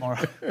Minister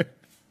tomorrow?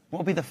 What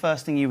would be the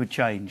first thing you would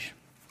change?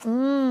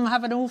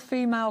 Have an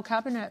all-female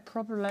cabinet,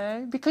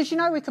 probably. Because, you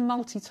know, we can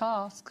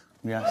multitask.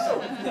 Yes.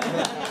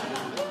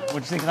 What do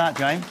you think of that,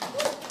 James?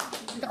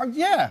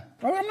 Yeah.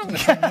 Well, I'm not going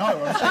to say no.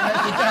 I'm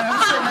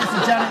sitting next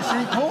to Janet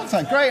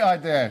Shrew-Porter. Great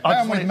idea.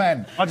 Down with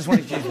men. I just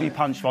wanted you to be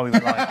punched while we were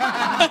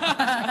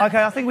live.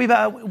 OK, I think we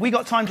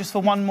got time just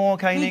for one more,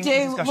 Kaneing. We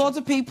do. Lots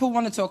of people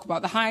want to talk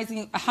about the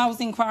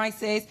housing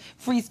crisis,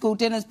 free school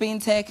dinners being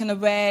taken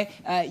away,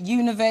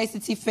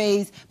 university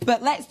fees.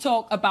 But let's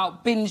talk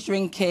about binge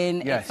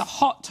drinking. Yes. It's a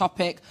hot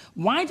topic.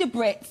 Why do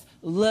Brits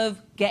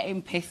love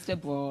getting pissed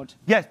abroad?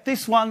 Yes,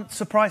 this one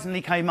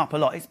surprisingly came up a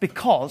lot. It's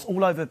because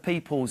all over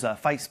people's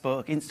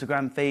Facebook,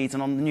 Instagram feeds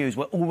and on the news,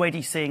 we're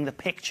already seeing the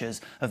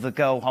pictures of the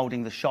girl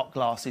holding the shot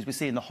glasses. We're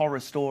seeing the horror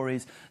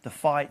stories, the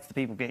fights, the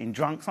people getting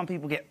drunk. Some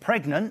people get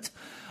pregnant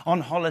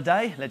on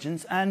holiday,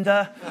 legends. And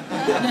the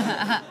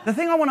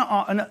thing I want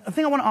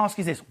to ask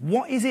is this: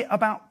 what is it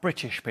about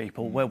British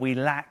people where we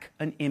lack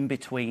an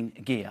in-between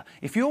gear?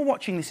 If you're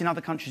watching this in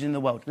other countries in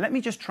the world, let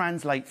me just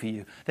translate for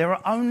you. There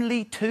are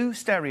only two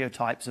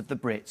stereotypes of the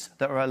Brits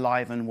that are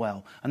alive and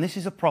well, and this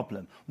is a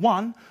problem.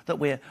 One, that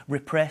we're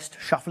repressed,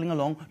 shuffling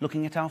along,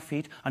 looking at our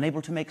feet,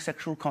 unable to make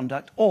sexual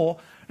conduct, or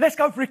let's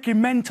go freaking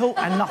mental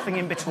and nothing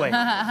in between.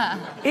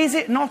 Is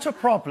it not a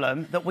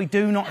problem that we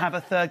do not have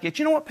a third gear?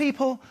 Do you know what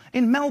people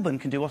in Melbourne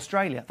can do,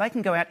 Australia? They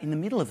can go out in the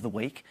middle of the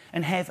week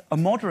and have a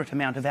moderate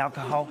amount of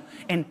alcohol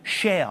and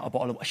share a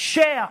bottle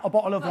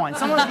of wine.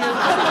 Some of you,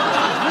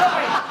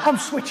 I'm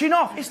switching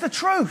off. It's the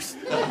truth.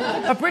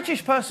 A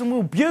British person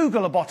will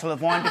bugle a bottle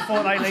of wine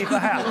before they leave the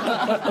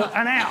house.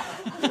 And out.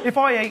 If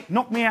I eat,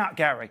 knock me out,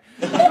 Gary.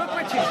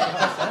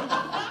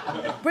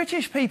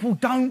 British people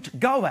don't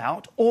go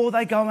out, or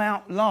they go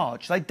out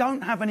large. They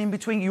don't have an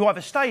in-between. You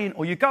either stay in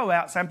or you go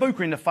out,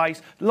 sambuca in the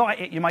face, light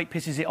it, your mate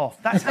pisses it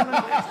off. That's how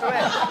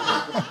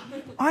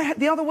it is.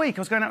 The other week,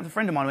 I was going out with a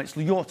friend of mine, and it's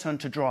your turn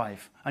to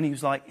drive. And he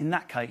was like, in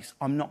that case,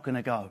 I'm not going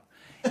to go.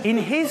 In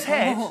his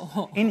head,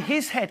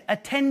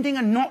 attending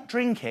and not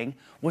drinking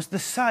was the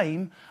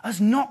same as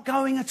not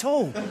going at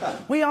all.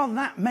 We are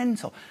that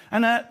mental.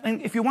 And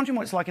if you're wondering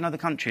what it's like in other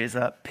countries,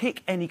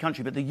 pick any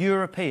country, but the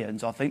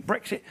Europeans, I think,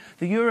 Brexit,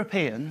 the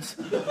Europeans...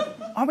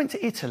 I went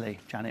to Italy,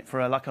 Janet,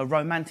 for like a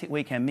romantic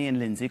weekend, me and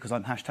Lindsay, because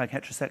I'm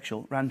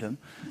 #heterosexual, random.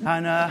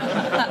 And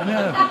I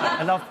know,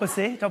 I love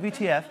pussy,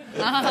 WTF.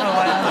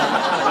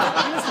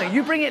 Honestly,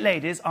 you bring it,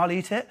 ladies, I'll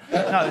eat it.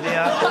 No,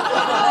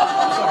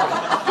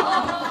 sorry.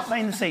 Stay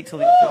in the seat till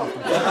the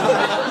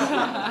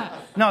after.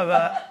 No,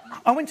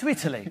 I went to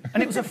Italy,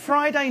 and it was a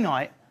Friday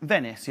night,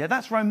 Venice, yeah,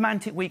 that's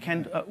romantic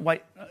weekend,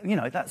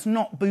 that's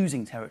not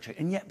boozing territory.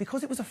 And yet,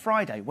 because it was a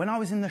Friday, when I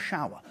was in the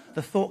shower,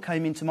 the thought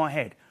came into my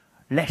head,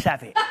 let's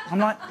have it. I'm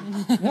like,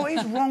 what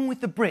is wrong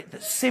with the Brit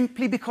that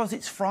simply because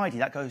it's Friday,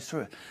 that goes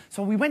through?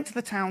 So we went to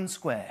the town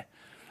square,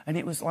 and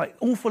it was like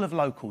all full of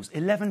locals,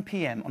 11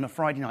 p.m. on a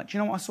Friday night. Do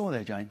you know what I saw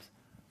there, James?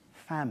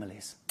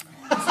 Families.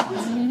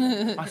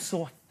 I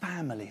saw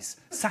families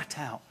sat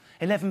out,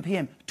 11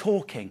 p.m,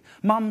 talking,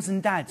 mums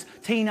and dads,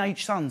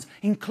 teenage sons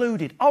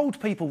included, old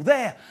people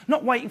there,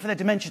 not waiting for their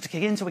dementia to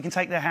kick in so we can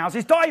take their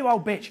houses. Die, you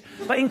old bitch!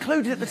 But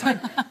included at the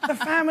table. The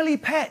family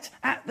pet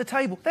at the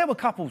table. There were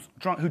couples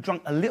who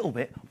drunk a little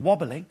bit,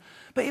 wobbling,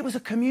 but it was a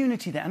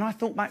community there. And I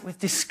thought back with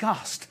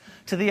disgust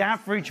to the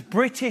average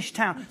British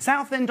town.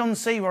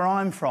 Southend-on-Sea, where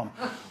I'm from,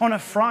 on a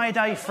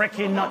Friday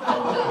frickin'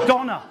 night.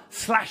 Donna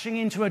slashing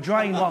into a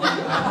drain while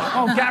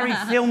Gary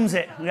films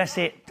it. That's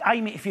it.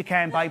 Aim it if you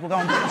can, babe. We'll go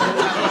on.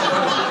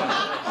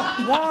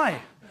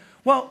 Why?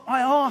 Well, I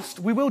asked,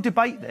 we will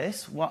debate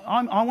this. Well,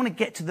 I want to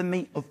get to the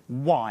meat of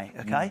why,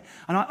 OK?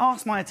 And I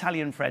asked my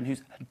Italian friend,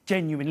 who's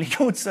genuinely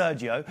called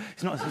Sergio.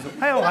 He's not...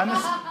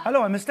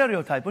 Hello, I'm a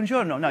stereotype.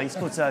 Buongiorno. No, he's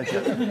called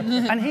Sergio.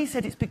 And he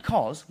said it's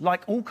because,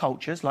 like all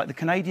cultures, like the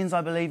Canadians,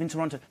 I believe, in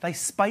Toronto, they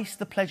space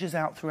the pleasures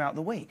out throughout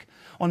the week.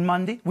 On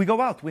Monday, we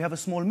go out, we have a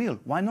small meal.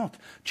 Why not?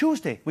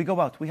 Tuesday, we go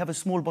out, we have a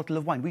small bottle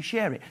of wine. We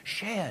share it.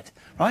 Shared,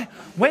 right?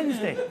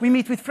 Wednesday, we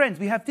meet with friends,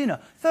 we have dinner.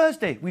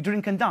 Thursday, we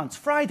drink and dance.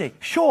 Friday,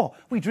 sure,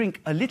 we drink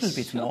a little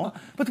bit more,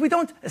 but we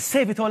don't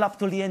save it all up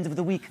till the end of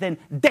the week, then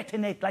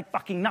detonate like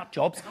fucking nut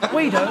jobs.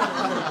 We do.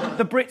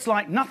 The Brits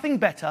like nothing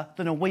better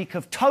than a week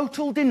of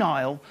total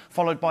denial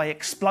followed by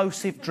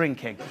explosive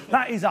drinking.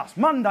 That is us.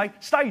 Monday,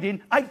 stayed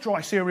in, ate dry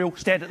cereal,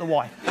 stared at the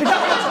wife.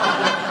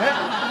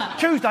 Yeah?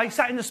 Tuesday,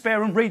 sat in the spare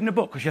room reading a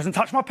book because she hasn't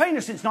touched my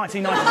penis since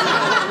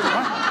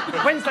 1990.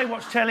 Right? Wednesday,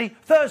 watched telly.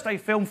 Thursday,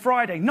 film.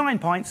 Friday, 9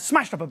 pints.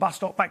 Smashed up a bus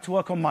stop. Back to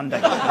work on Monday.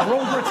 We're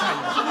all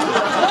Britannians.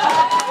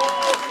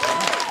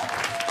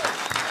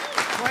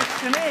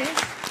 Question is,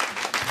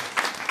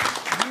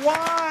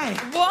 why?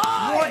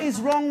 Why? What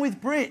is wrong with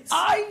Brits?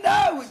 I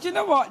know. Do you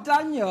know what?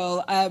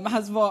 Daniel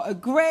has wrote a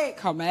great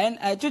comment.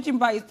 Judging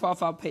by his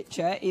profile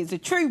picture, he's a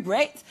true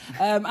Brit.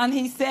 And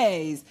he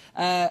says,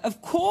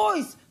 of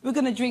course, we're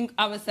going to drink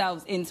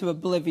ourselves into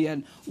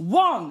oblivion.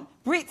 1,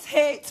 Brits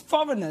hate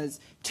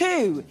foreigners.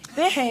 2,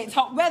 they hate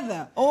hot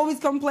weather, always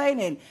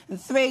complaining. And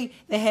 3,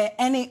 they hate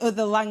any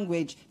other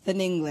language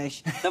than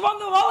English. They're on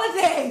the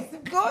holidays.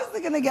 Of course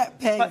they're going to get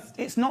pissed. But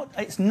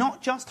it's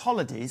not just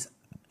holidays.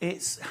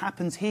 It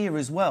happens here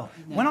as well.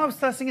 Yeah. When I was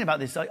first thinking about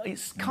this,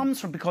 it comes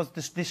from because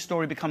this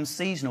story becomes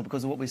seasonal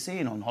because of what we're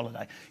seeing on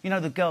holiday. You know,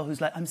 the girl who's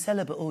like, I'm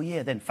celibate all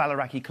year, then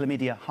Falaraki,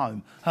 chlamydia,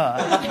 home. Her.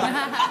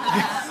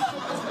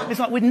 It's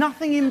like with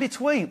nothing in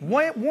between.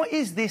 What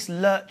is this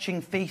lurching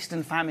feast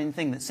and famine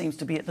thing that seems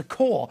to be at the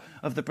core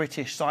of the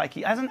British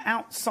psyche? As an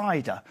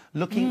outsider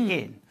looking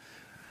in,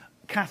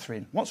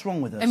 Catherine, what's wrong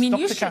with us? I mean,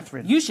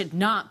 Catherine. You should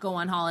not go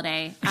on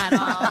holiday at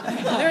all.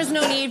 There is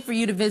no need for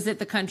you to visit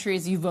the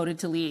countries you voted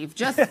to leave.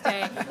 Just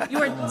stay. You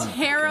are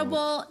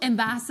terrible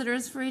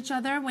ambassadors for each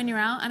other when you're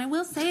out, and I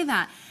will say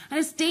that. And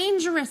it's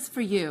dangerous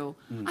for you.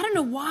 I don't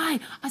know why.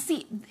 I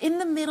see, in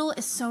the middle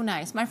is so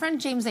nice. My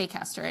friend James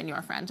Acaster, and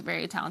your friend, a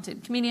very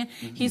talented comedian,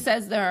 he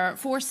says there are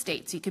 4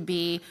 states. You could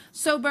be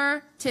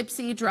sober,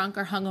 tipsy, drunk,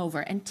 or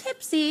hungover. And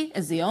tipsy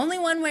is the only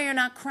one where you're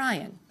not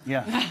crying.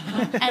 Yeah.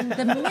 And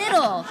the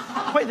middle...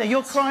 Wait there,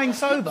 you're crying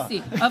sober?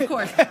 Tipsy, of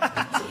course.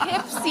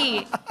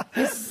 Tipsy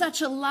is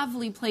such a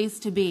lovely place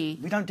to be.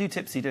 We don't do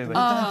tipsy, do we?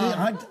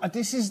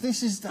 This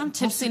is. I'm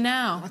tipsy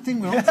now. I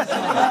think we're on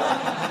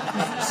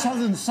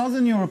to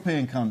Southern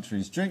European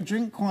countries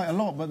drink quite a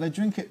lot, but they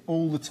drink it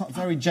all the time.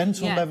 Very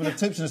gentle level of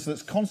tipsiness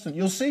that's constant.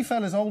 You'll see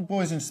fellas, old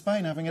boys in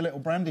Spain, having a little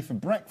brandy for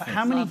breakfast. But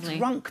how many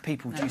drunk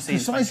people do you see?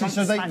 Precisely.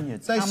 So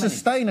they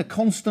sustain a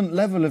constant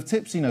level of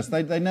tipsiness.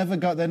 They never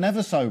go. They're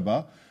never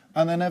sober.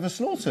 And they're never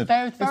slaughtered.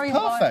 It's very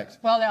perfect.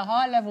 Well, there are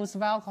high levels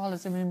of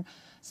alcoholism in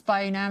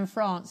Spain and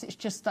France. It's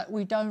just that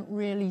we don't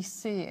really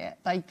see it.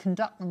 They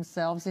conduct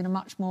themselves in a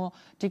much more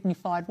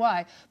dignified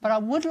way. But I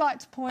would like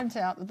to point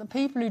out that the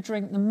people who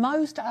drink the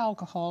most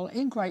alcohol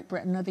in Great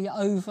Britain are the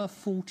over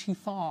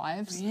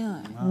 45s,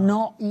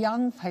 not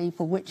young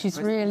people, which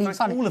is really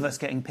funny. All of us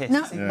getting pissed.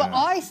 No, but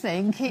I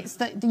think it's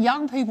that the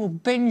young people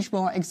binge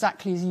more,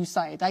 exactly as you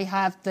say. They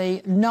have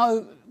the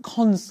no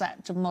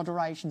concept of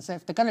moderation. So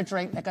if they're going to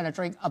drink, they're going to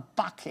drink a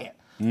bucket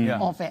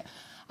of it.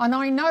 And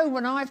I know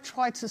when I've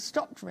tried to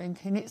stop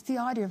drinking, it's the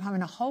idea of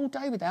having a whole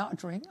day without a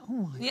drink. Oh,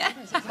 my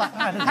goodness. It's like,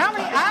 how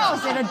many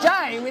hours in a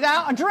day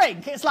without a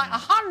drink? It's like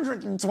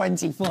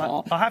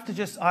 124. I have to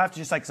just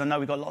say, because I know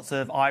we've got lots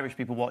of Irish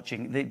people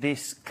watching,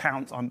 this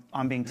counts,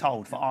 I'm being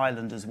told, for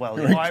Ireland as well.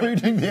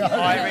 Including the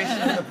Irish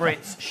and the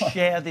Brits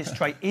share this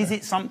trait. Is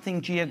it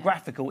something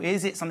geographical?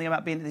 Is it something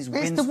about being at these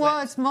windswept? It's the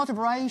words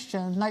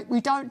moderation. Like, we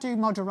don't do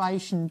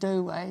moderation,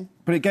 do we?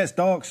 But it gets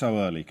dark so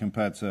early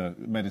compared to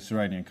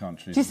Mediterranean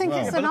countries. Do you think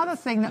it's another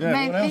thing that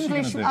men,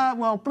 English,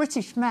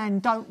 British men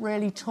don't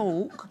really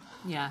talk?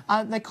 Yeah.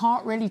 They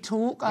can't really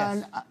talk.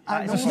 Yes.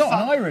 It's not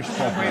an Irish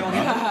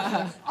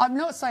problem. I'm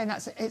not saying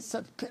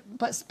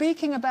but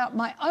speaking about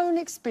my own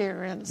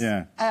experience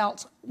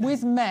out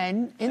with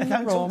men in the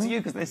room. Don't talk to you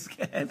because they're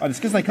scared. It's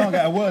because they can't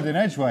get a word in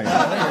edgeways. Oh,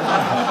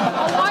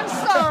 I'm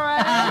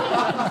sorry.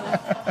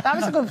 That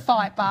was a good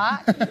fight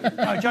back.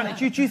 No, Janet,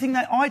 do you think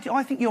that...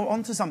 I think you're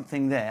onto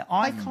something there.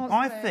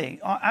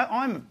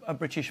 I'm a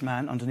British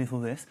man underneath all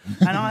this,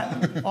 and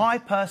I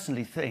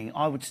personally think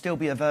I would still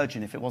be a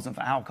virgin if it wasn't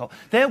for alcohol.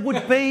 There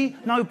would be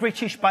no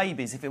British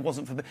babies if it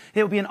wasn't for...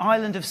 There would be an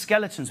island of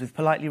skeletons with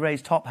politely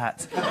raised top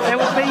hats. There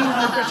would be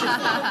no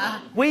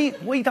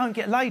British... We don't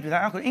get laid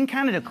without alcohol. In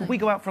Canada, could we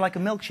go out for like a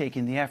milkshake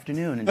in the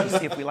afternoon and just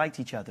see if we liked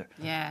each other?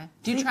 Yeah.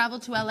 Do you travel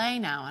to LA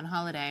now on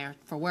holiday or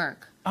for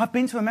work? I've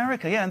been to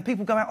America, yeah, and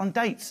people go out on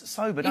dates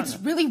sober, don't It's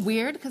they? really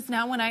weird because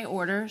now when I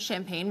order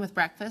champagne with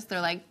breakfast, they're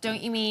like,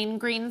 "Don't you mean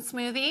green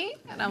smoothie?"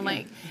 And I'm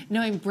like,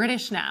 "No, I'm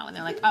British now." And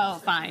they're like, "Oh,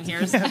 fine,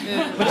 here's the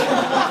food."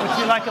 Would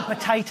you like a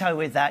potato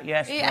with that?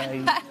 Yes,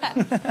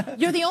 please.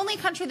 You're the only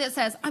country that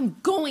says, "I'm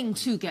going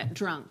to get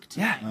drunk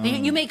today."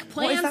 Yeah. You make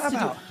plans that to do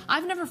about? it.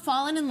 I've never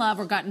fallen in love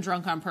or gotten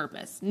drunk on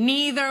purpose.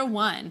 Neither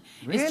one.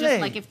 It's Really?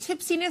 just like if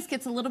tipsiness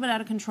gets a little bit out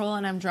of control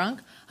and I'm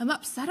drunk, I'm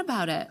upset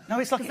about it. No,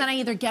 it's like- Because then I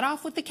either get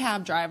off with the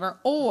cab driver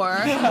or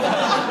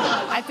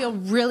I feel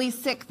really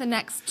sick the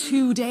next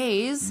 2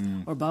 days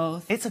or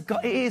both. It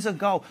is a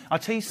goal. I'll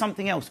tell you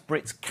something else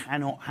Brits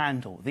cannot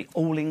handle, the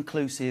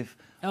all-inclusive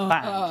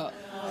band.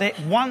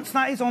 Once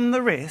that is on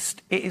the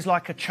wrist, it is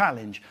like a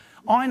challenge.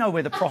 I know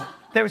where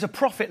there is a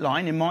profit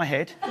line in my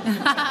head.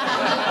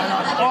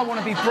 I want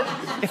to be...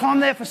 If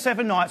I'm there for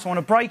 7 nights, I want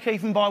to break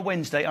even by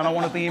Wednesday and I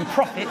want to be in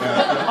profit.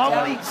 I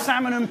want to eat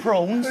salmon and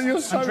prawns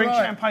and drink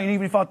champagne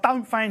even if I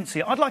don't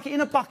fancy it. I'd like it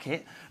in a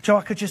bucket so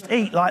I could just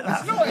eat like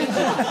that.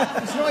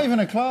 It's not even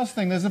a class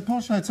thing. There's a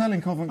posh hotel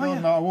in Covent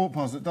Garden that I walk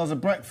past that does a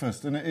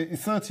breakfast, and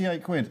it's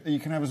 38 quid. You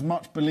can have as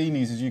much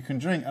Bellinis as you can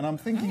drink. And I'm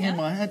thinking in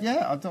my head,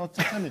 I'll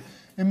tell you,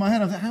 in my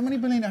head, I'm thinking, how many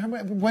Bellini?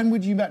 When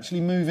would you actually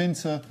move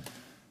into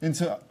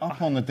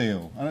up on the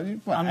deal?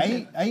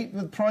 Eight?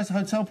 The price,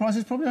 hotel price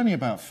is probably only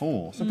about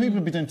 4. So people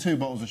would be doing 2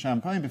 bottles of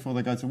champagne before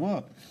they go to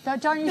work.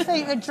 Don't you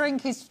think a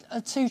drink is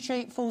too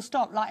cheap, full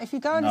stop? Like, if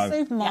you go in the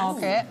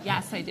supermarket...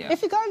 Yes, I do.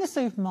 If you go in the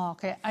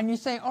supermarket and you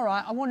think, all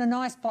right, I want a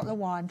nice bottle of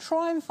wine,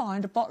 try and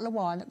find a bottle of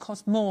wine that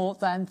costs more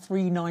than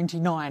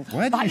 $3.99.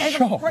 Where do you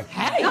shop?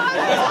 Hey!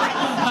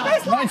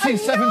 There's like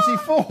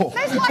 1974.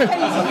 There's like a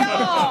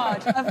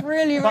yard of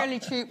really, really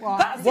cheap wine.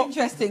 That's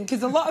interesting,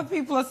 because a lot of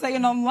people are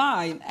saying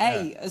online,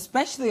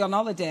 especially on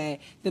holiday,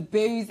 the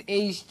booze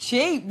is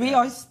cheap. We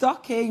are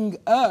stocking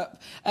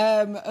up.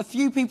 A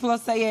few people are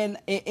saying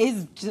it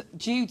is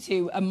due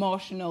to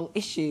emotional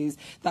issues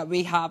that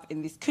we have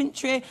in this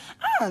country.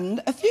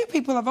 And a few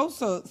people have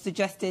also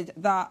suggested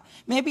that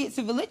maybe it's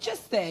a religious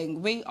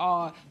thing. We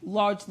are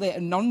largely a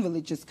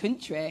non-religious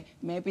country.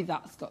 Maybe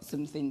that's got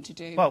something to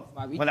do with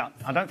why we... Well,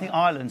 I don't think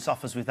Ireland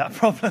suffers with that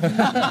problem.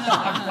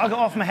 I got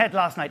off my head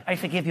last night. I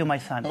forgive you, my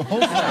son.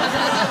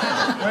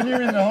 When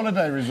you're in the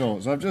holiday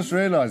resorts, I've just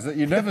realised that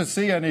you never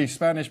see any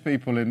Spanish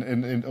people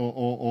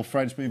or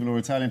French people or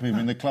Italian people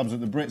in the clubs that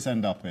the Brits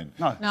end up in.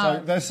 No.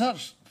 So they're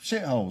such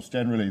shitholes,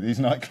 generally, these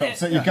nightclubs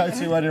that you go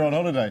to when you're on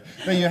holiday.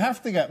 But you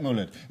have to get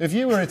mullered. If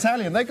you were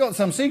Italian, they've got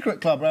some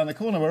secret club around the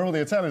corner where all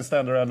the Italians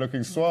stand around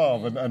looking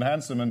suave and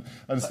handsome and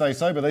stay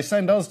sober. They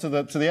send us to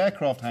the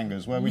aircraft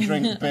hangars where we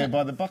drink beer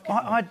by the bucket.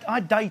 I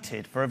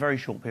dated for a very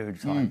short period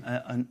of time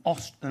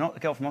a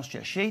girl from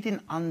Austria. She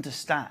didn't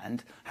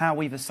understand how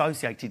we've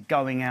associated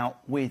going out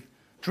with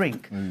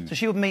drink. So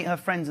she would meet her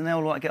friends and they'll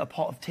like get a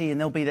pot of tea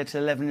and they'll be there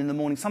till 11 in the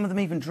morning. Some of them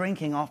even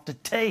drinking after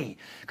tea.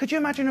 Could you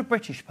imagine a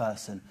British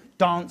person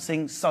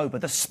dancing sober?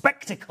 The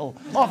spectacle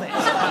of it.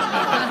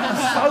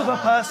 A sober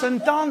person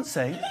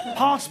dancing.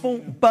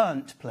 Passport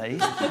burnt,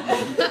 please.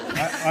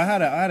 I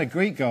had a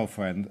Greek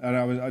girlfriend,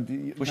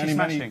 and Was she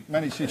smashing?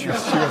 She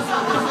was.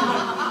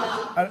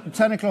 At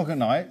 10 o'clock at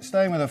night,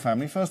 staying with her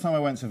family. First time I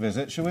went to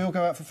visit, should we all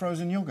go out for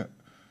frozen yoghurt?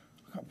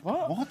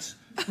 What?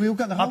 We all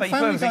got the whole family.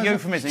 I bet you put a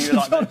euphemism. You're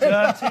like, the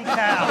dirty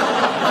cow.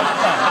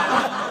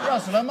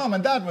 Russell, her mum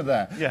and dad were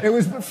there. Yeah. It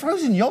was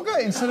frozen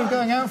yoghurt instead of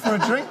going out for a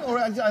drink.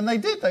 And they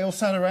did. They all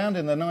sat around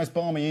in the nice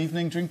balmy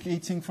evening,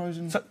 eating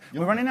frozen So yoghurt.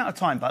 we're running out of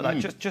time, but like,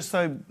 just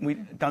so we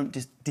don't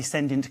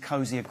descend into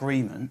cosy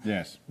agreement.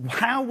 Yes.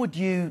 How would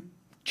you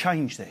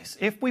change this?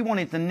 If we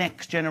wanted the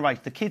next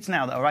generation, the kids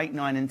now that are 8,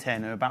 9 and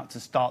 10 are about to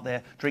start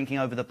their drinking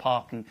over the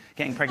park and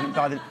getting pregnant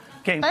by the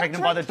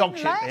dog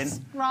shit bin.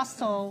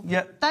 Russell.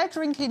 Yeah. They're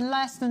drinking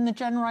less than the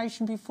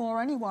generation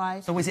before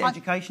anyway. So is it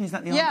education? Is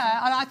that the answer?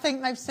 Yeah, and I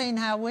think they've seen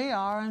how we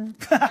are and...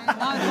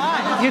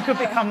 You could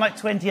become like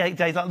 28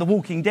 days like The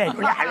Walking Dead.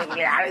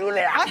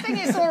 I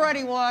think it's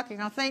already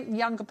working. I think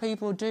younger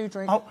people do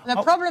drink.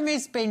 The problem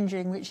is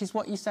binging, which is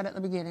what you said at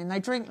the beginning. They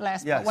drink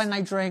less, but when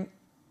they drink...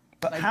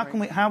 But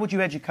how would you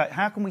educate?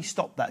 How can we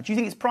stop that? Do you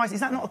think it's price?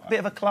 Is that not a bit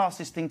of a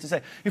classist thing to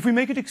say? If we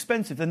make it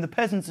expensive, then the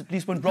peasants at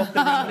least won't drop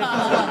their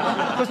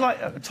Because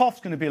like Toff's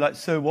going to be like,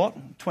 so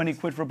what? 20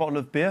 quid for a bottle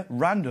of beer,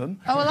 random.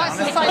 Oh well, that's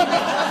the same.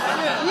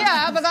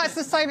 Yeah, but that's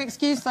the same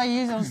excuse they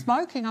use on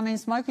smoking. I mean,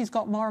 smoking's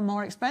got more and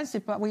more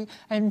expensive. But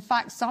in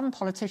fact, some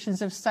politicians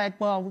have said,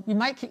 well, you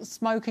make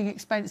smoking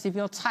expensive,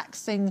 you're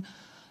taxing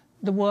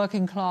the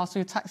working class, or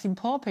you're taxing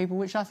poor people,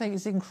 which I think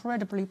is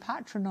incredibly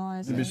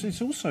patronising.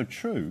 It's also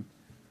true.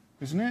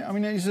 Isn't it? I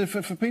mean,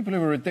 for people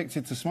who are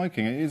addicted to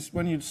smoking, it is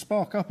when you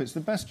spark up, it's the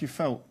best you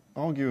felt,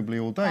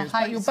 arguably, all day.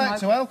 You're back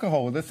to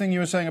alcohol. The thing you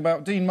were saying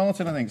about Dean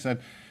Martin, I think, said,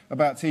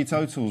 about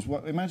teetotals.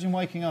 Imagine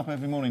waking up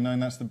every morning knowing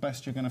that's the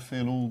best you're going to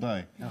feel all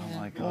day. Oh,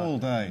 my God. All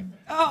day.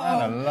 Oh,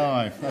 Man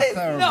alive. That's it's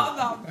terrible.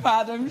 not that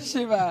bad, I'm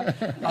sure.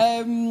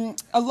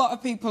 A lot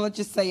of people are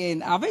just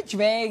saying, have a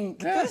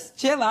drink. Yeah. Just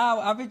chill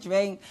out, have a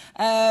drink.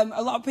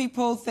 A lot of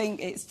people think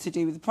it's to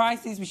do with the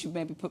prices. We should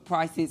maybe put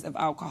prices of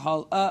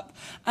alcohol up.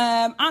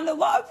 And a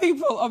lot of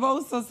people are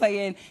also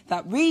saying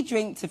that we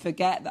drink to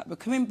forget that we're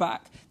coming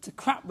back to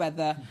crap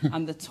weather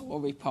and the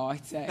Tory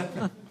party.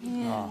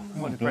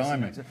 What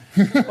Blimey.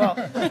 Well,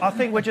 I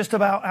think we're just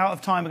about out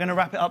of time. We're going to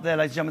wrap it up there,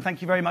 ladies and gentlemen.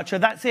 Thank you very much. So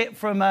that's it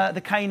from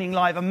the Kaneing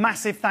Live. A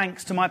massive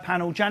thanks to my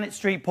panel, Janet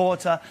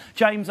Street-Porter,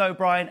 James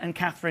O'Brien and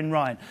Catherine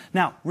Ryan.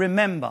 Now,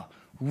 remember,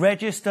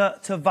 register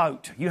to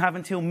vote. You have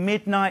until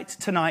midnight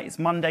tonight. It's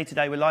Monday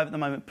today. We're live at the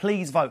moment.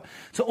 Please vote.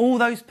 To all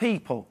those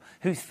people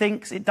who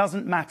thinks it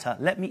doesn't matter,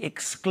 let me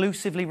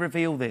exclusively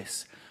reveal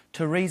this.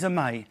 Theresa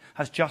May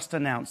has just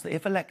announced that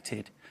if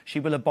elected, she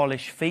will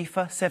abolish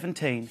FIFA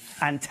 17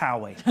 and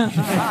TOWIE. That's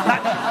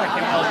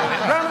freaking well do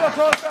it. Round of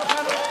applause for our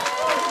panel.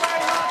 Thank you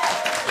very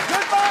much.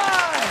 Goodbye.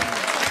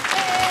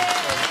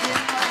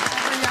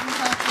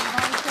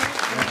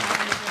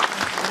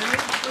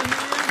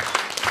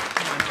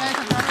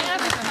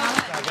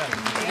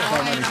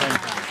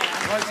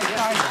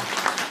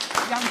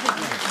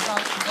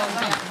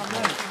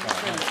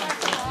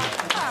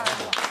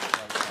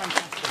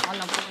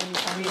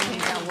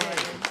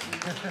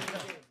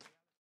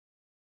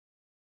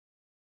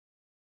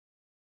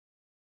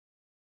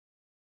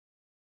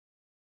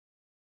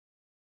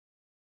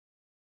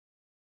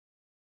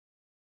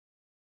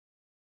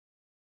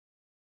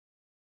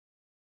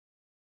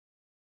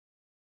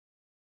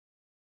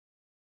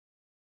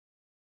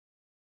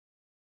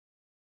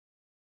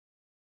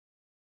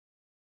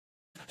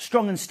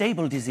 Strong and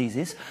stable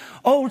diseases,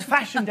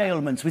 old-fashioned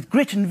ailments with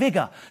grit and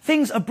vigour,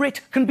 things a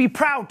Brit can be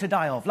proud to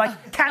die of,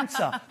 like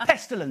cancer,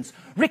 pestilence,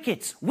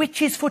 rickets,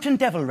 witch's foot and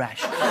devil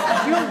rash.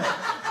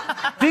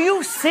 Do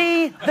you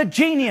see the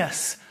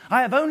genius?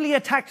 I have only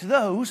attacked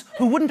those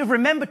who wouldn't have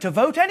remembered to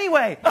vote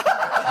anyway.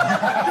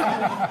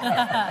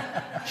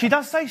 She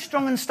does say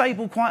strong and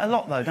stable quite a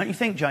lot, though, don't you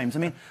think, James? I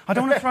mean, I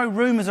don't want to throw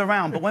rumours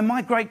around, but when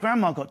my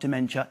great-grandma got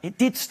dementia, it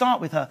did start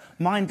with her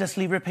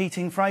mindlessly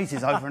repeating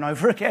phrases over and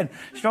over again.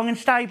 Strong and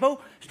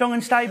stable, strong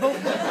and stable.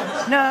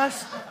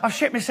 Nurse, I've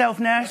shit myself,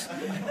 nurse.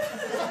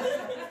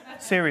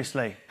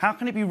 Seriously, how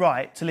can it be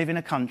right to live in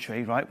a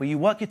country, right, where you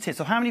work your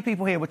tits off? How many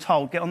people here were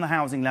told, get on the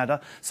housing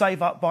ladder,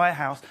 save up, buy a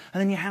house, and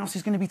then your house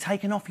is going to be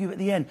taken off you at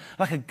the end,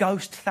 like a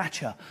ghost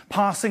Thatcher,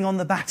 passing on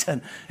the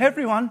baton?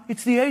 Everyone,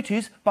 it's the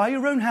 80s, buy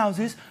your own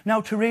houses. Now,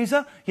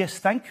 Theresa, yes,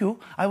 thank you.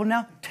 I will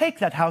now take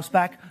that house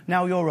back.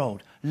 Now you're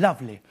old.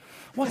 Lovely.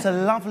 What a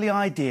lovely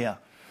idea.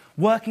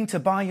 Working to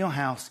buy your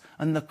house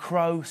and the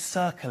crow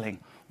circling,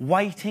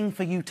 waiting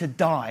for you to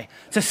die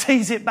to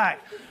seize it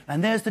back.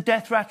 And there's the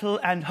death rattle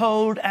and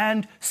hold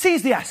and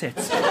seize the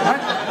assets.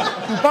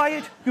 Right? You buy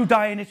it, you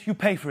die in it, you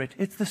pay for it.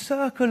 It's the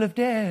circle of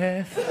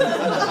death.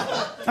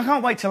 I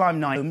can't wait till I'm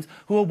 9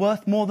 who are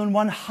worth more than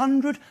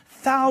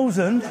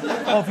 100,000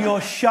 of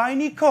your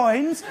shiny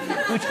coins,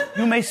 which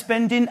you may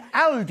spend in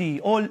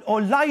Aldi or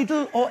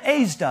Lidl or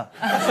Asda.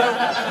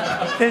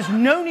 So there's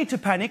no need to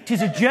panic.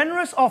 'Tis a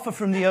generous offer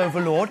from the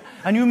overlord,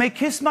 and you may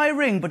kiss my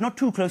ring, but not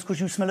too close because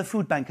you smell of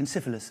food bank and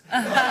syphilis.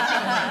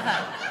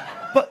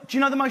 But do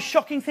you know the most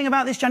shocking thing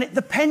about this, Janet?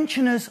 The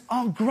pensioners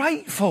are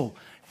grateful.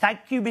 Thank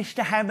you,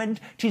 Mr. Hammond.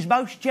 'Tis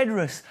most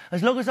generous.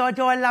 As long as I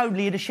die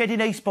lonely in a shed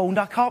in Eastbourne,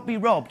 I can't be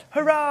robbed.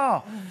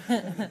 Hurrah!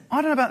 I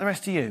don't know about the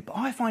rest of you, but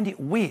I find it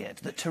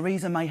weird that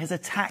Theresa May has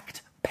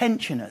attacked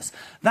pensioners.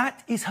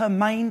 That is her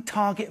main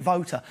target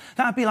voter.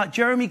 That would be like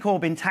Jeremy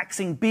Corbyn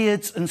taxing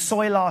beards and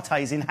soy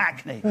lattes in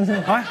Hackney.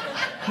 Right?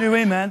 No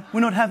way, man. We're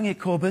not having it,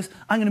 Corbers.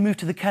 I'm going to move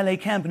to the Calais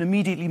camp and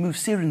immediately move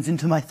Syrians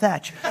into my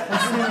thatch.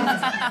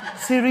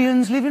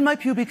 Syrians live in my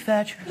pubic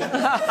thatch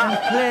and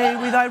play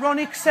with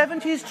ironic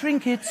 70s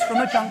trinkets from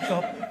a junk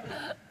shop.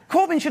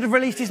 Corbyn should have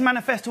released his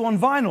manifesto on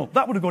vinyl.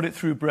 That would have got it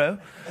through, bro.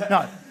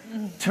 No.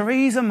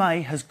 Theresa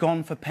May has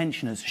gone for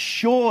pensioners.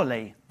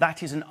 Surely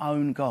that is an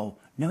own goal.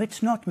 No,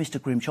 it's not,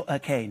 Mr. Grimshaw,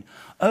 Kane.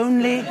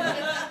 Only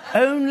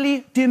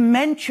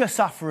dementia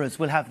sufferers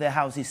will have their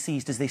houses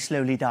seized as they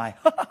slowly die.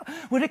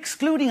 We're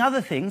excluding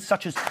other things,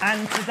 such as...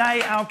 And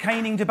today our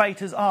Kaneing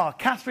debaters are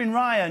Catherine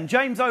Ryan,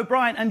 James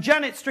O'Brien and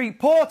Janet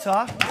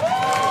Street-Porter.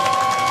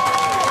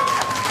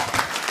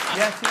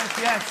 Yes.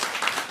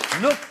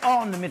 Look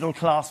on,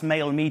 middle-class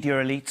male media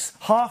elites.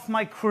 Half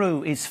my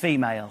crew is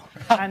female.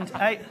 And,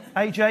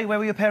 AJ, where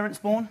were your parents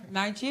born?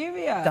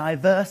 Nigeria.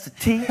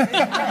 Diversity.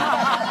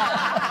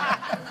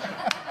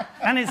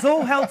 And it's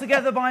all held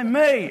together by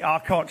me. I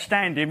can't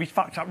stand him. He's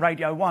fucked up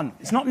Radio 1.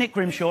 It's not Nick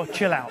Grimshaw.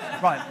 Chill out.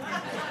 Right.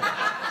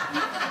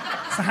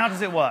 So how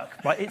does it work?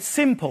 Right, it's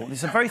simple.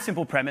 It's a very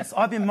simple premise.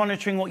 I've been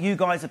monitoring what you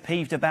guys are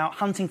peeved about,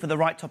 hunting for the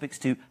right topics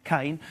to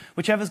Kane.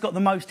 Whichever's got the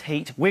most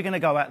heat, we're going to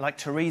go at like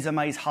Theresa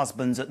May's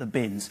husbands at the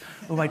bins.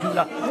 Oh, I do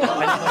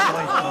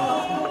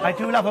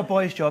love a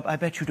boy's job. I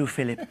bet you do,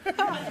 Philip.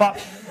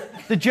 But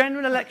The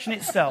general election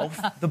itself,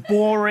 the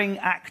boring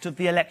act of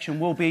the election,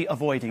 will be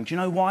avoiding. Do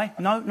you know why?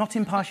 No, not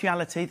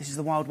impartiality. This is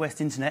the Wild West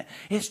internet.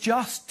 It's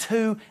just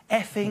too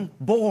effing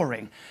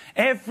boring.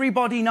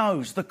 Everybody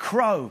knows the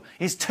Crow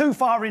is too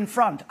far in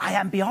front. I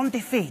am beyond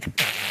defeat.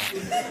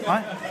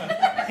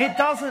 Right? It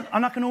doesn't,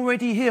 and I can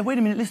already hear, wait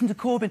a minute, listen to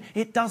Corbyn.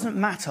 It doesn't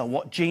matter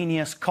what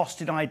genius,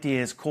 costed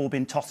ideas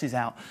Corbyn tosses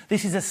out.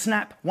 This is a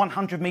snap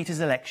 100 metres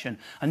election,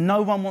 and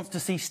no one wants to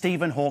see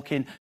Stephen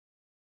Hawking.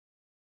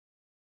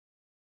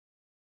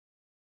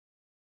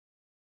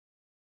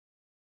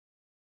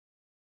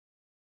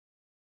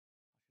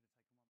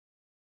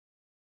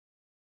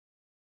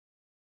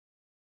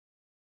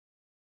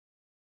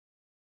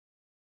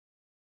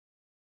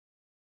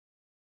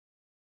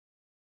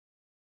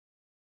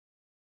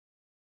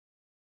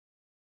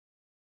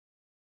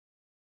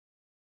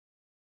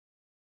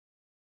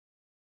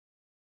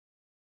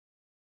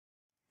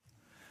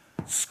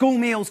 School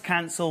meals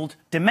cancelled,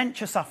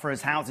 dementia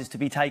sufferers' houses to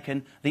be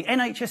taken, the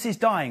NHS is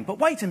dying. But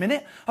wait a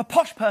minute, a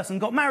posh person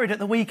got married at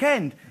the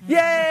weekend.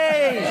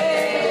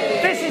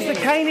 Yay! This is the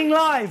Kaneing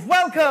Live.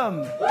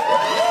 Welcome!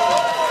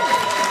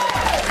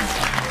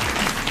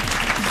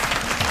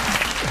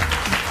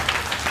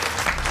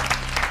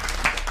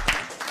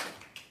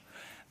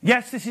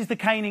 Yes, this is the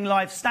Kaneing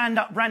Live,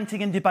 stand-up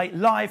ranting and debate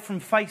live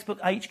from Facebook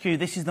HQ.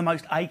 This is the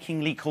most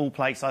achingly cool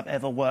place I've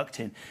ever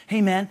worked in.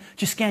 Hey man,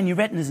 just scan your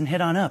retinas and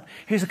head on up.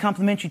 Here's a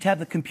complimentary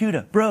tablet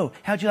computer. Bro,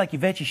 how'd you like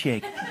your veggie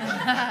shake?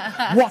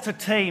 What a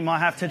team I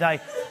have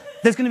today.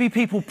 There's going to be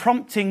people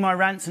prompting my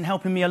rants and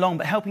helping me along,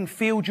 but helping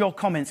field your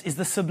comments is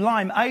the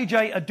sublime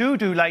AJ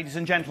Adudu, ladies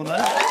and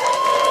gentlemen.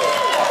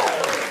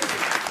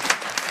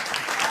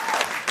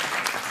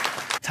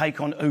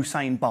 Take on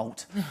Usain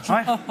Bolt.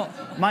 Right?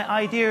 My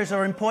ideas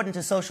are important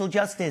to social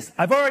justice.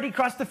 I've already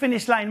crossed the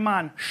finish line,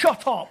 man.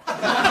 Shut up.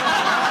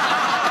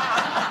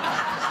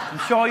 I'm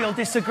sure you'll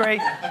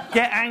disagree.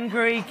 Get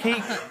angry,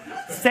 keep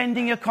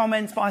sending your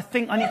comments, but I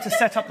think I need to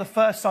set up the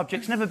first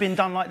subject. It's never been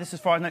done like this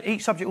as far as I know.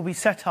 Each subject will be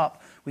set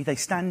up with a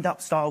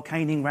stand-up style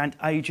Kaneing rant,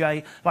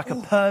 AJ, like a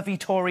pervy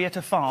Tory at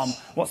a farm.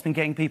 What's been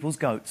getting people's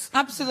goats?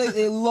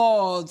 Absolutely,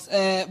 loads.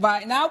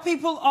 Right now,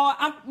 people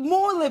are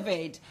more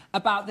livid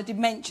about the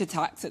dementia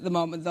tax at the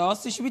moment, though.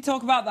 So should we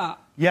talk about that?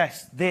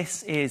 Yes,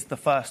 this is the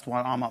first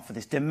one. I'm up for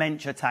this.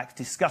 Dementia tax,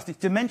 disgusting.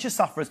 Dementia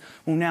sufferers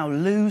will now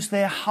lose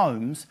their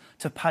homes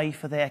to pay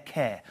for their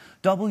care.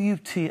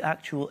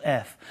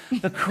 WTF.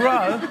 The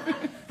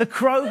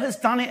Crow has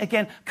done it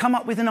again, come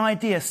up with an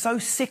idea so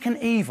sick and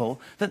evil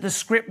that the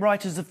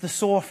scriptwriters of the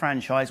Saw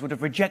franchise would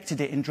have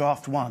rejected it in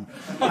draft one.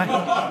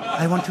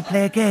 I want to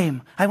play a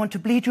game. I want to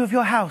bleed you of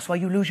your house while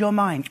you lose your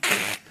mind.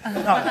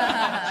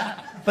 No.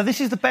 But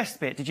this is the best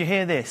bit. Did you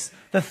hear this?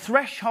 The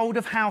threshold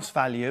of house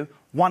value,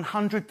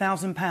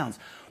 £100,000.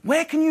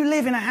 Where can you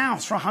live in a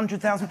house for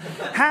 £100,000?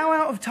 How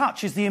out of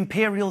touch is the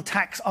imperial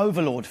tax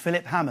overlord,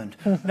 Philip Hammond?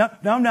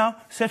 No.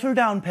 Settle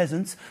down,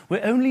 peasants.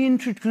 We're only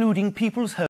including people's homes.